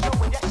rock the show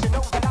and yes you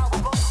know that I will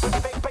blow with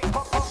a big bass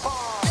pump pump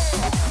pump.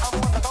 Damn, I'm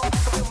on the go,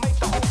 so we'll make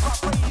the whole crowd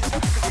crazed,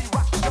 cause we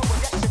rock the show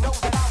and yes you know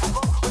that I will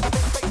blow with a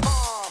big bass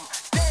pump.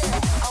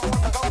 Damn, I'm on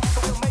the go, so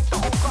we'll make the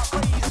whole crowd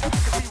crazed,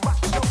 cause we rock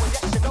the show and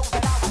yes you know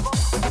that I will blow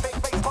with a big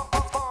bass pump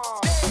pump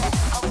pump. Damn,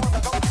 I'm on the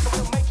go, so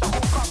we'll make the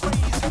whole crowd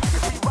crazed,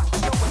 cause we rock the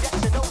show and yes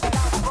you know that I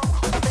will blow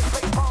with a big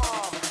bass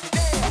pump.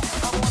 Damn,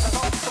 I'm on the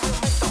go, so we'll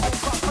make the whole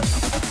crowd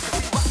crazed, cause we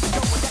rock the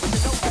show and yes you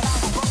know that I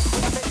will blow with a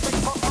big bass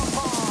pump pump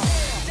pump.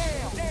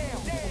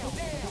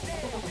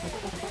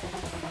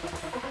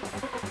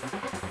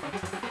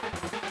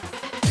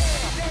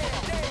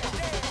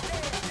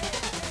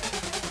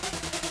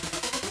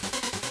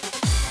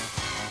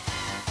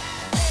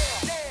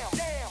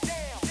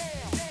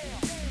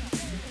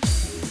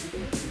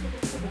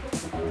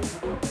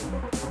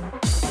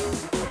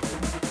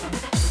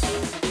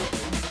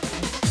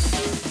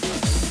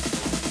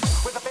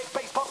 With a big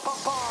bass pump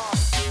pump pump.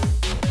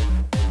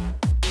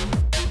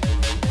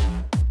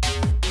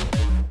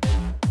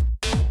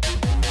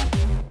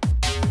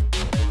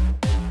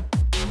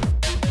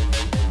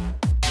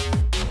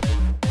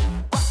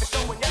 Rock the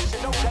show and yes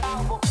you know that I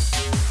will.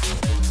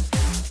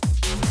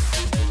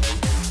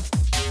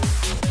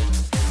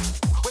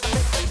 With a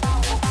big bass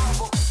album.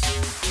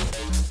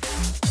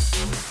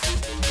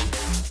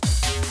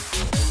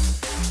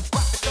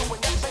 Rock the show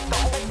and yes make the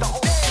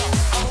whole. Damn,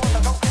 I'm on the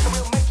go, so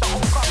we'll make the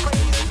whole crowd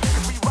crazy,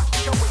 cause we rock the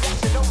show and yes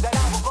you know that I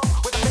will blow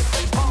with a big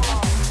bass pump.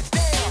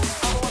 Damn,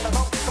 I'm on the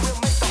go, so we'll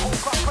make the whole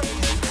crowd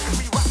crazy, cause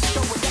we rock the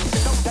show and yes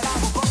you know that I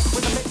will blow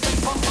with a big bass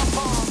pump pump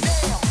pump.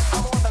 Damn,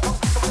 I'm on the go,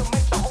 so we'll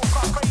make the whole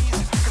crowd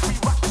crazy, cause we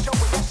rock the show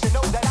and yes you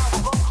know that I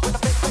will blow with a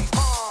big bass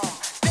pump.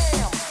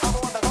 Damn, I'm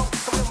on the go,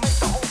 so we'll make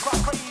the whole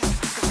crowd crazy,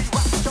 cause we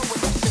rock the show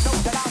and yes you know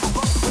that I will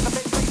blow with a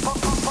big bass pump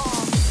pump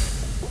pump.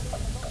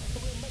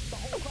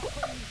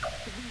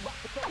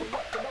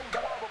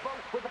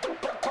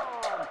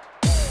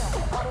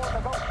 I'm on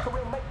the go, so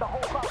we'll make the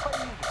whole crowd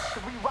crazy,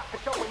 cause we rock the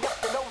show and yes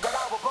you know that I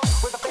will blow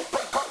with a big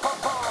bass pump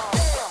pump pump.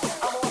 Damn,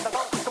 I'm on the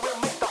go, so we'll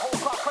make the whole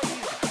crowd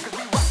crazy, cause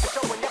we rock the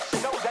show and yes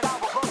you know that I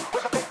will blow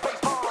with a big bass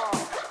pump.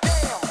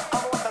 Damn,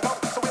 I'm on the go,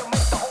 so we'll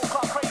make the whole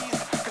crowd crazy,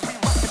 cause we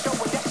rock the show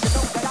and yes you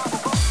know that I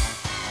will blow. With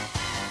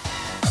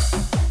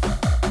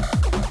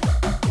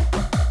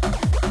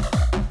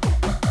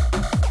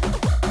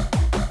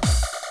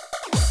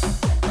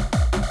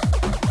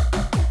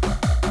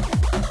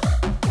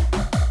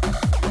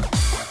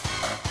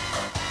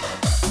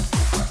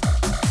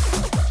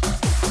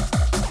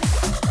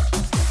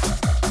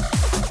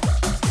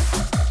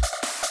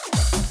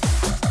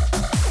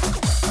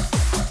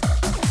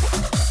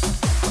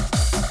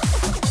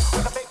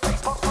a big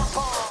bass pump pump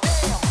pump.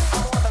 Damn, I'm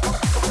on the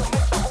go, so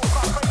we'll make the whole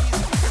crowd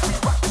crazy, cause we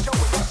rock the show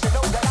and yes you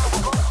know that I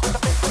will blow with a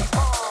big bass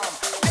pump.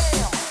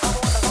 Damn, I'm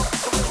on the go,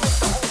 so we'll make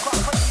the whole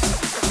crowd crazy,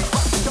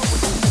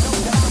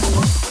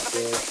 cause we rock the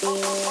show and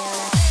yes you know that I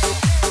will blow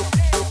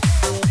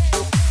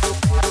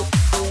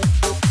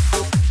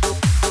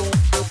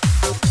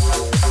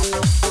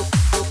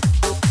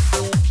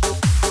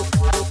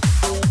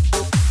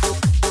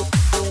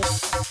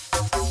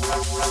with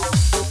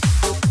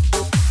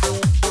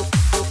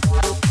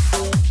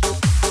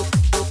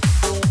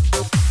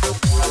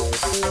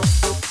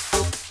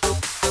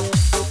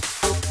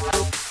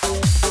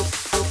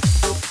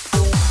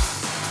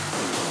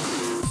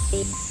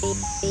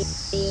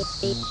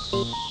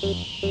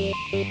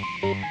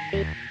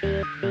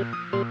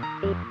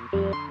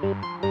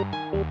big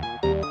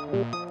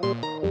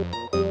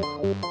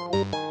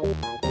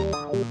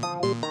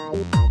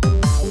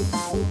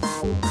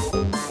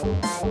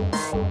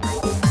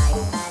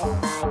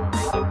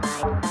bass pump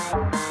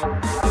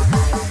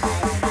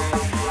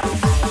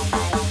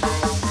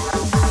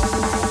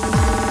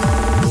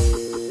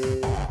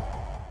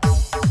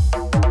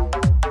pump pump.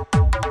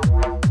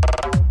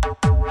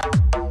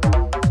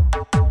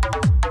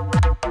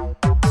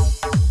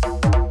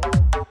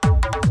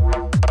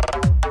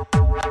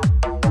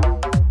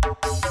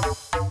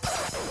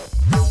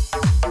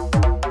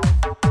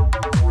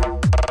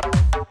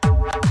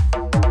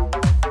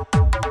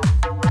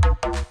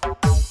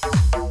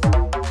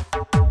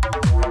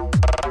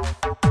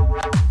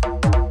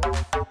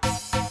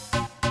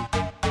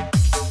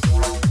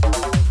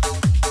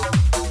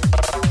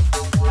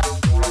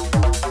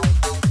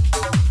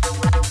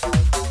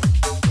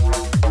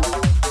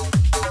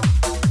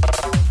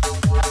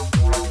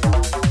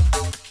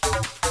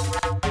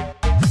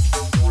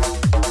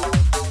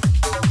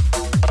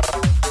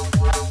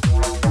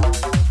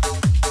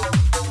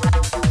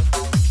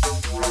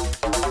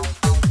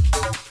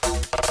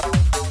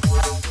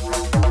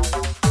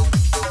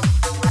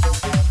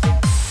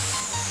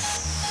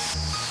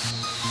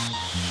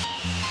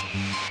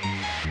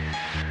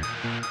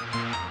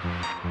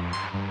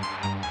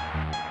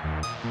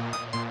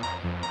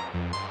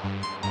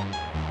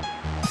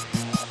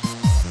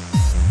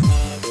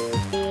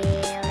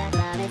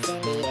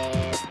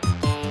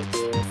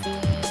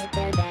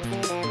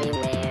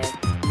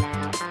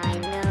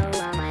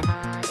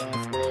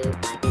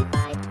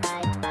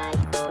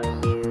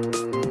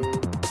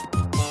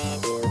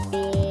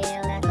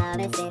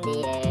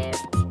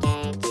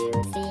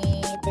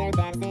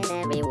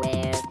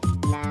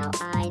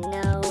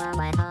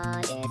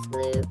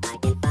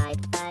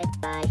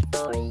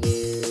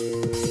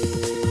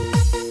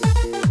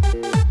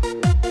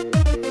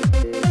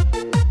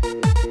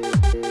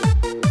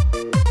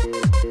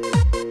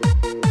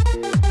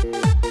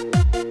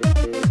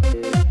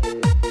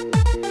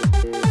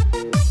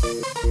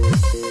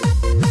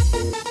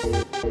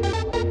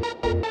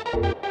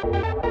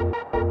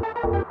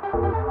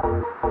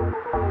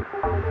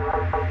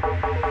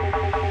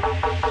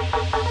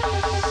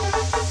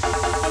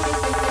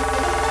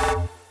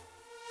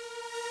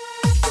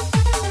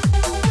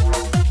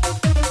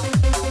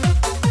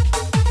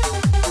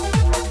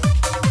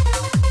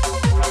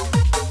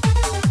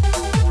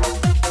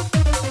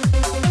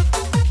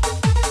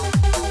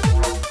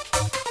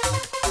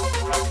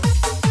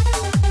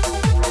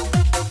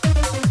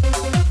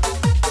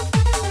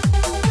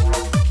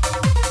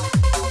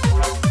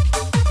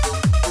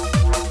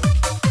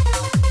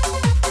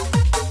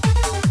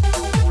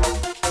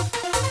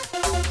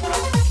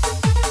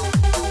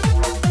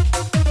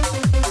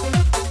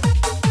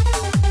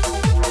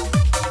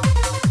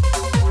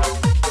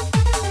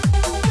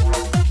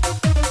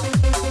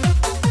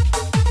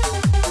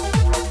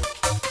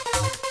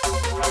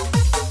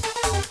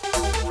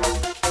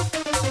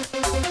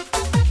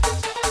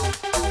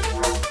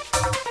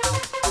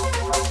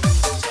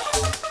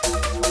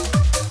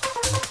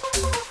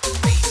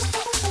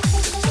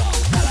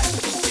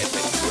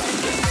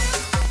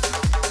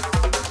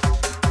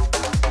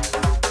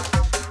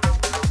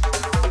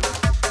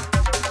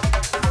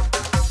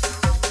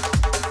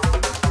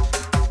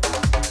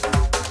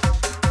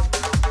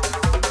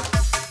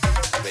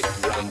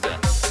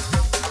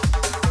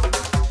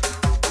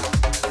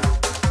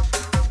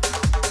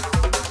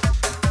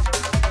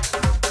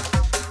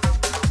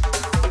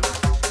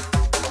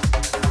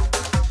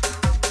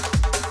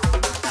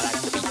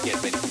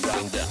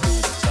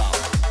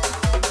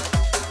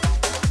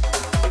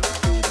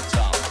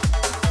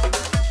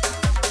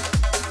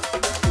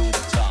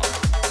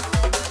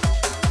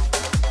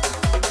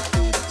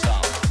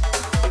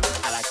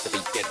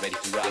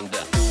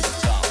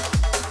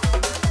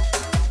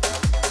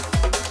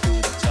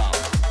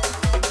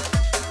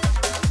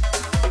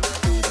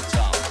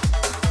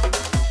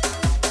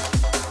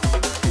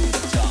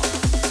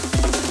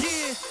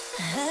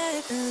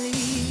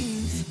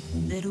 believe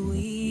that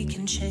we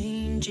can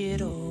change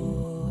it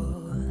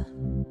all.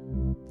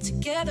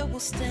 Together we'll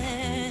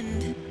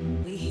stand.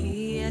 We're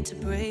here to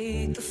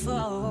break the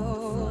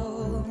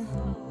fall.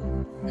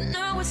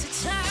 Now it's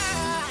the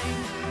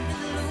time to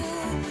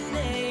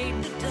illuminate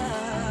the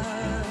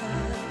dark.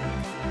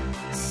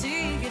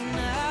 See it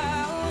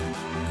now,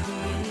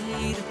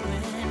 create a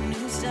brand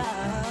new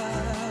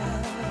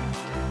start.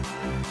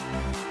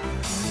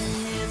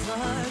 Live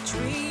our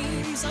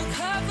dreams,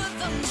 uncover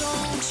them,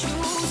 don't you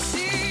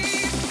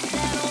see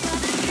that all that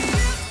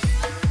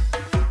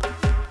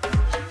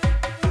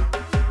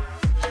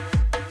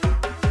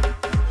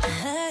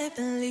I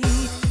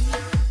believe.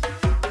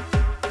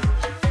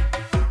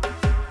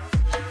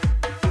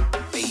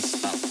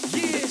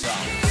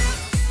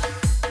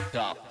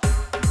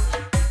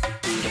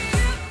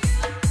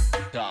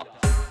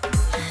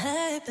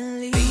 I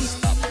believe.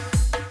 Bass up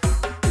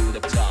to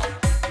the top.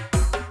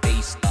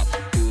 Bass up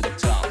to the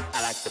top. I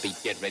like the beat,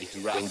 get ready to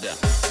rock the.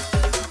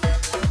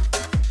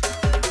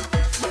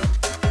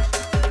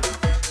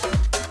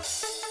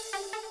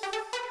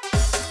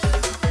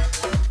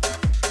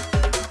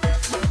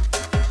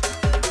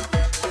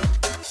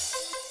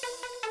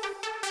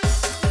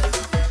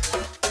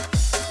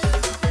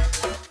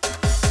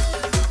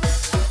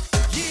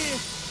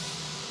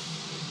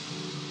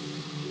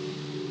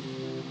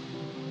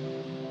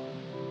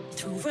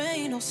 Through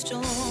rain or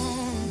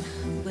storm,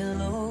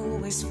 we'll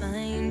always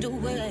find a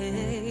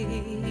way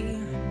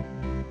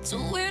to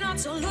win or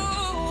to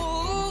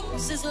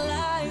lose. This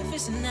life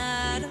is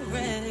not a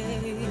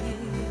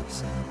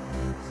race.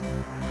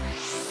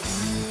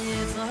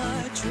 Live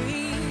our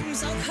dreams,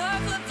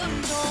 uncover them,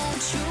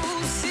 don't you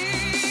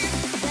see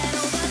that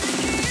over the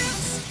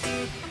hills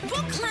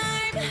we'll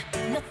climb,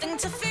 nothing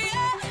to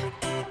fear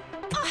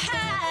or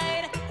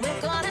hide.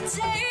 We're gonna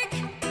take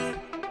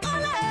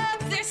all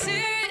of this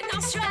in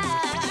our stride.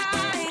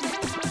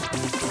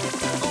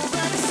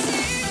 Over the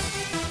sea.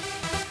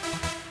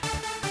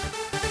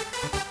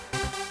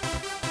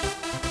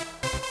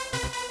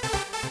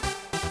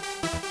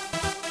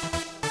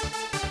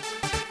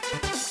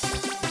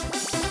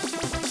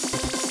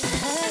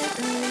 I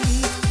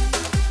believe.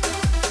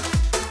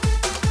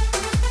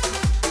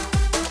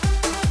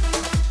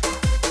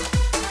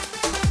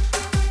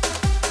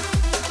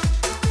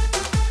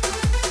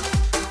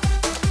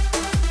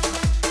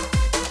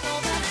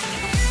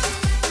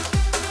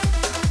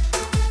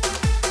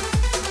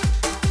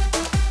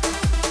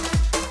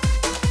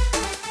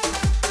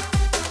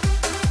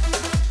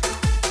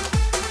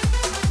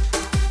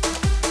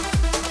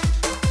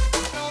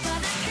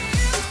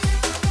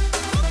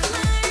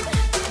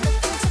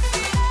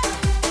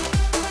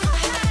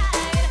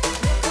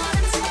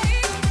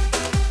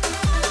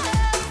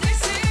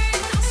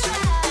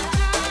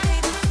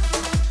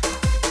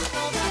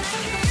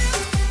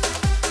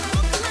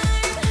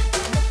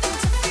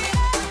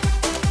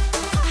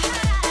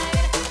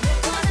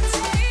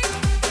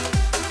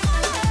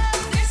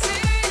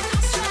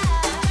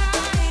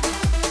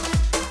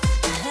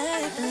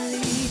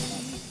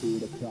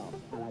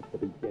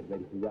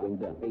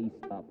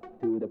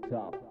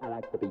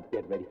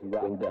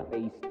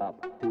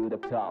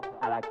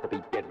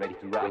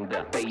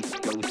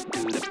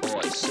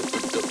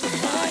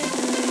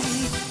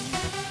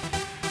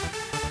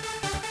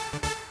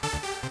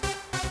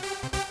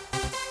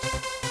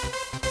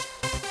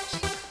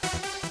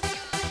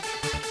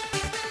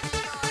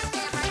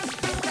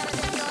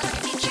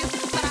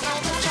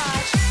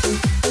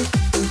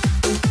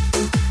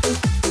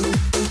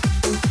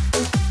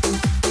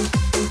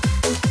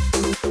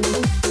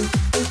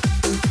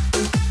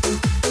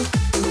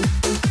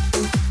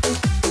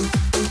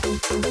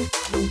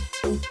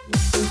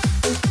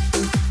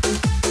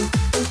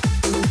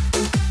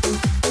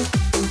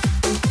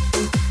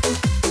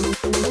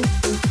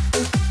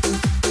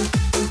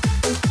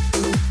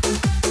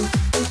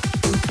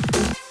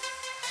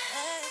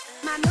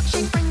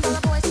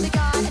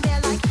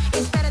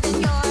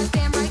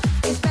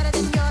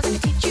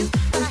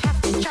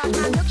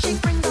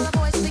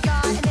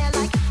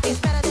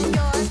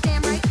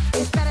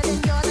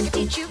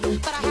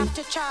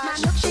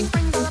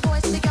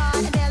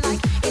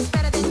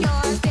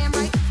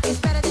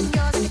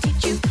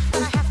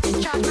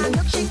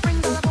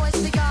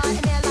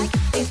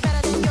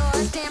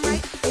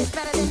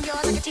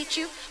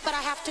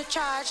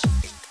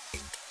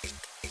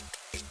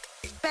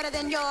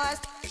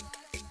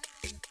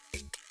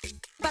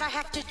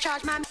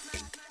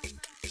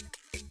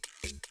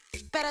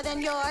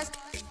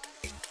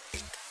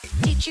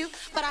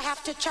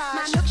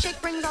 My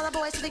milkshake brings all the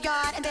boys to the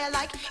yard and they're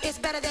like, it's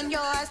better than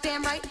yours,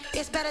 damn right,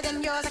 it's better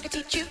than yours, I could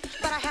teach you,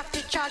 but I have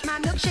to charge. My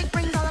milkshake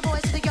brings all the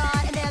boys to the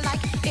yard and they're like,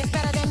 it's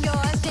better than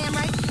yours, damn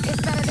right,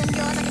 it's better than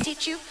yours, I could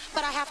teach you,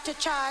 but I have to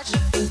charge.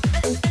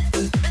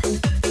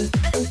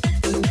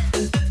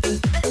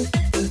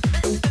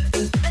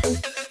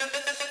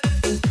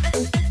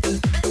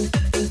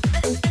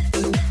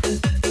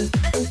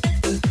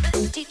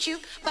 Teach you,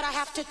 but I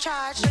have to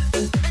charge.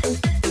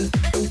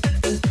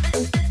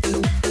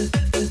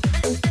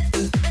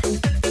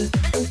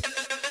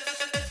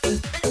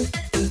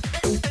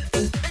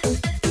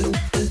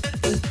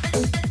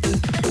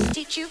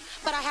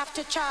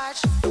 to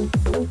charge.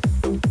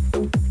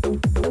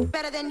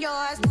 Better than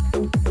yours.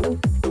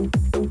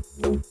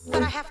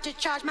 But I have to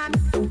charge my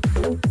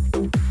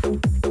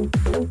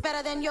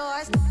better than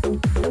yours.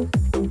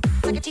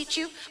 I can teach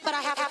you, but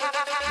I have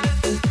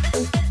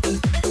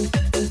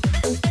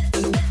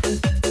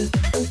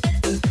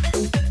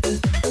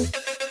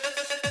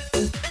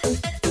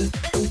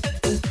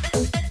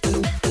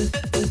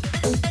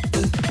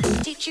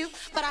teach you,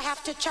 but I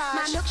have to charge.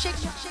 My milkshake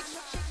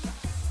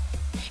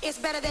is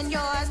better than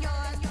yours.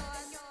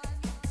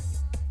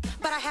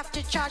 But I have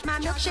to charge. My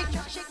milkshake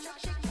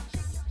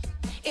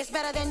is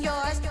better than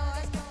yours.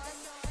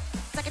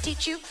 I can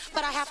teach you,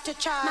 but I have to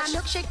charge. My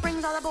milkshake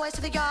brings all the boys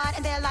to the yard,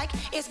 and they're like,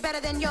 it's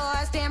better than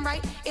yours. Damn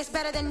right, it's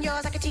better than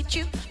yours. I can teach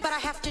you, but I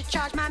have to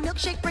charge. My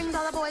milkshake brings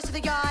all the boys to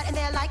the yard, and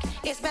they're like,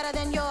 it's better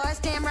than yours.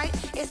 Damn right,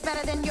 it's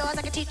better than yours.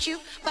 I can teach you,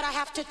 but I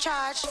have to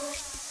charge.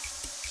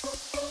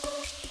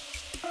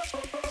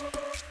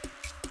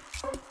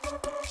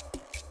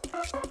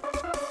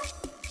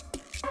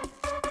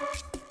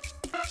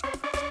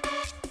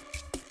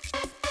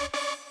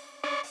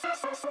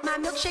 My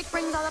milkshake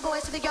brings all the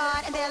boys to the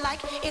yard, and they're like,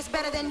 it's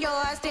better than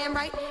yours. Damn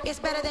right, it's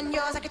better than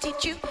yours. I could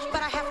teach you,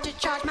 but I have to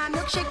charge. My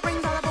milkshake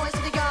brings all the boys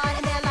to the yard,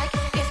 and they're like,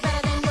 it's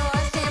better than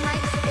yours. Damn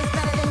right, it's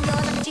better than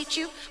yours. I could teach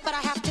you, but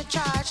I have to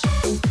charge.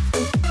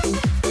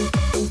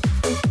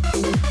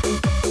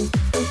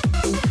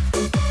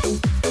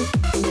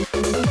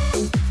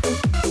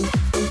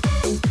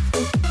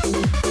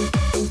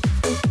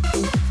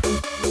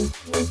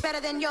 It's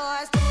better than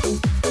yours.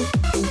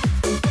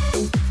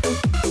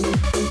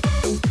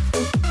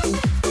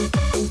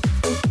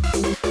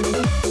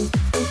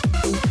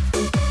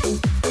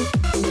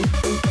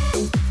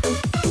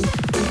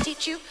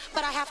 You,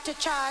 but I have to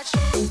charge.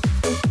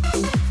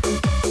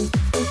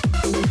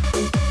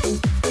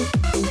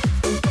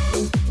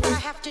 But I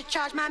have to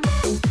charge my.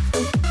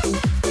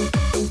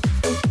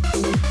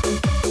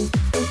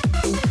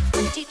 I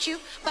can teach you,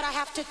 but I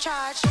have to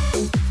charge.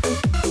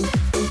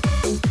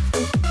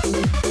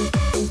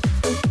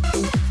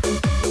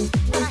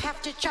 But I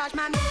have to charge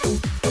my.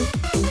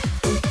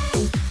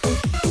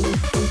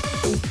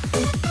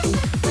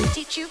 I can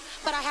teach you,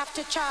 but I have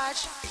to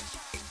charge.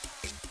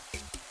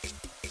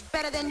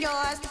 Better than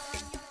yours,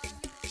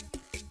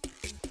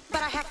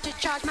 but I have to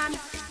charge my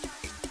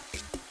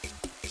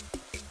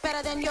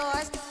better than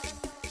yours.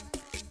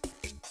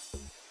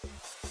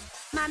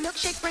 My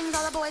milkshake brings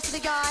all the boys to the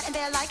yard, and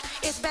they're like,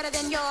 it's better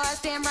than yours.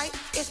 Damn right,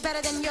 it's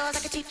better than yours.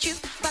 I can teach you,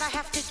 but I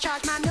have to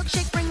charge. My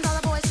milkshake brings all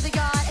the boys to the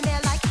yard, and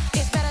they're like,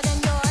 it's better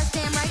than yours.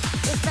 Damn right,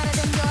 it's better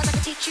than yours. I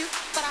can teach you,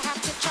 but I have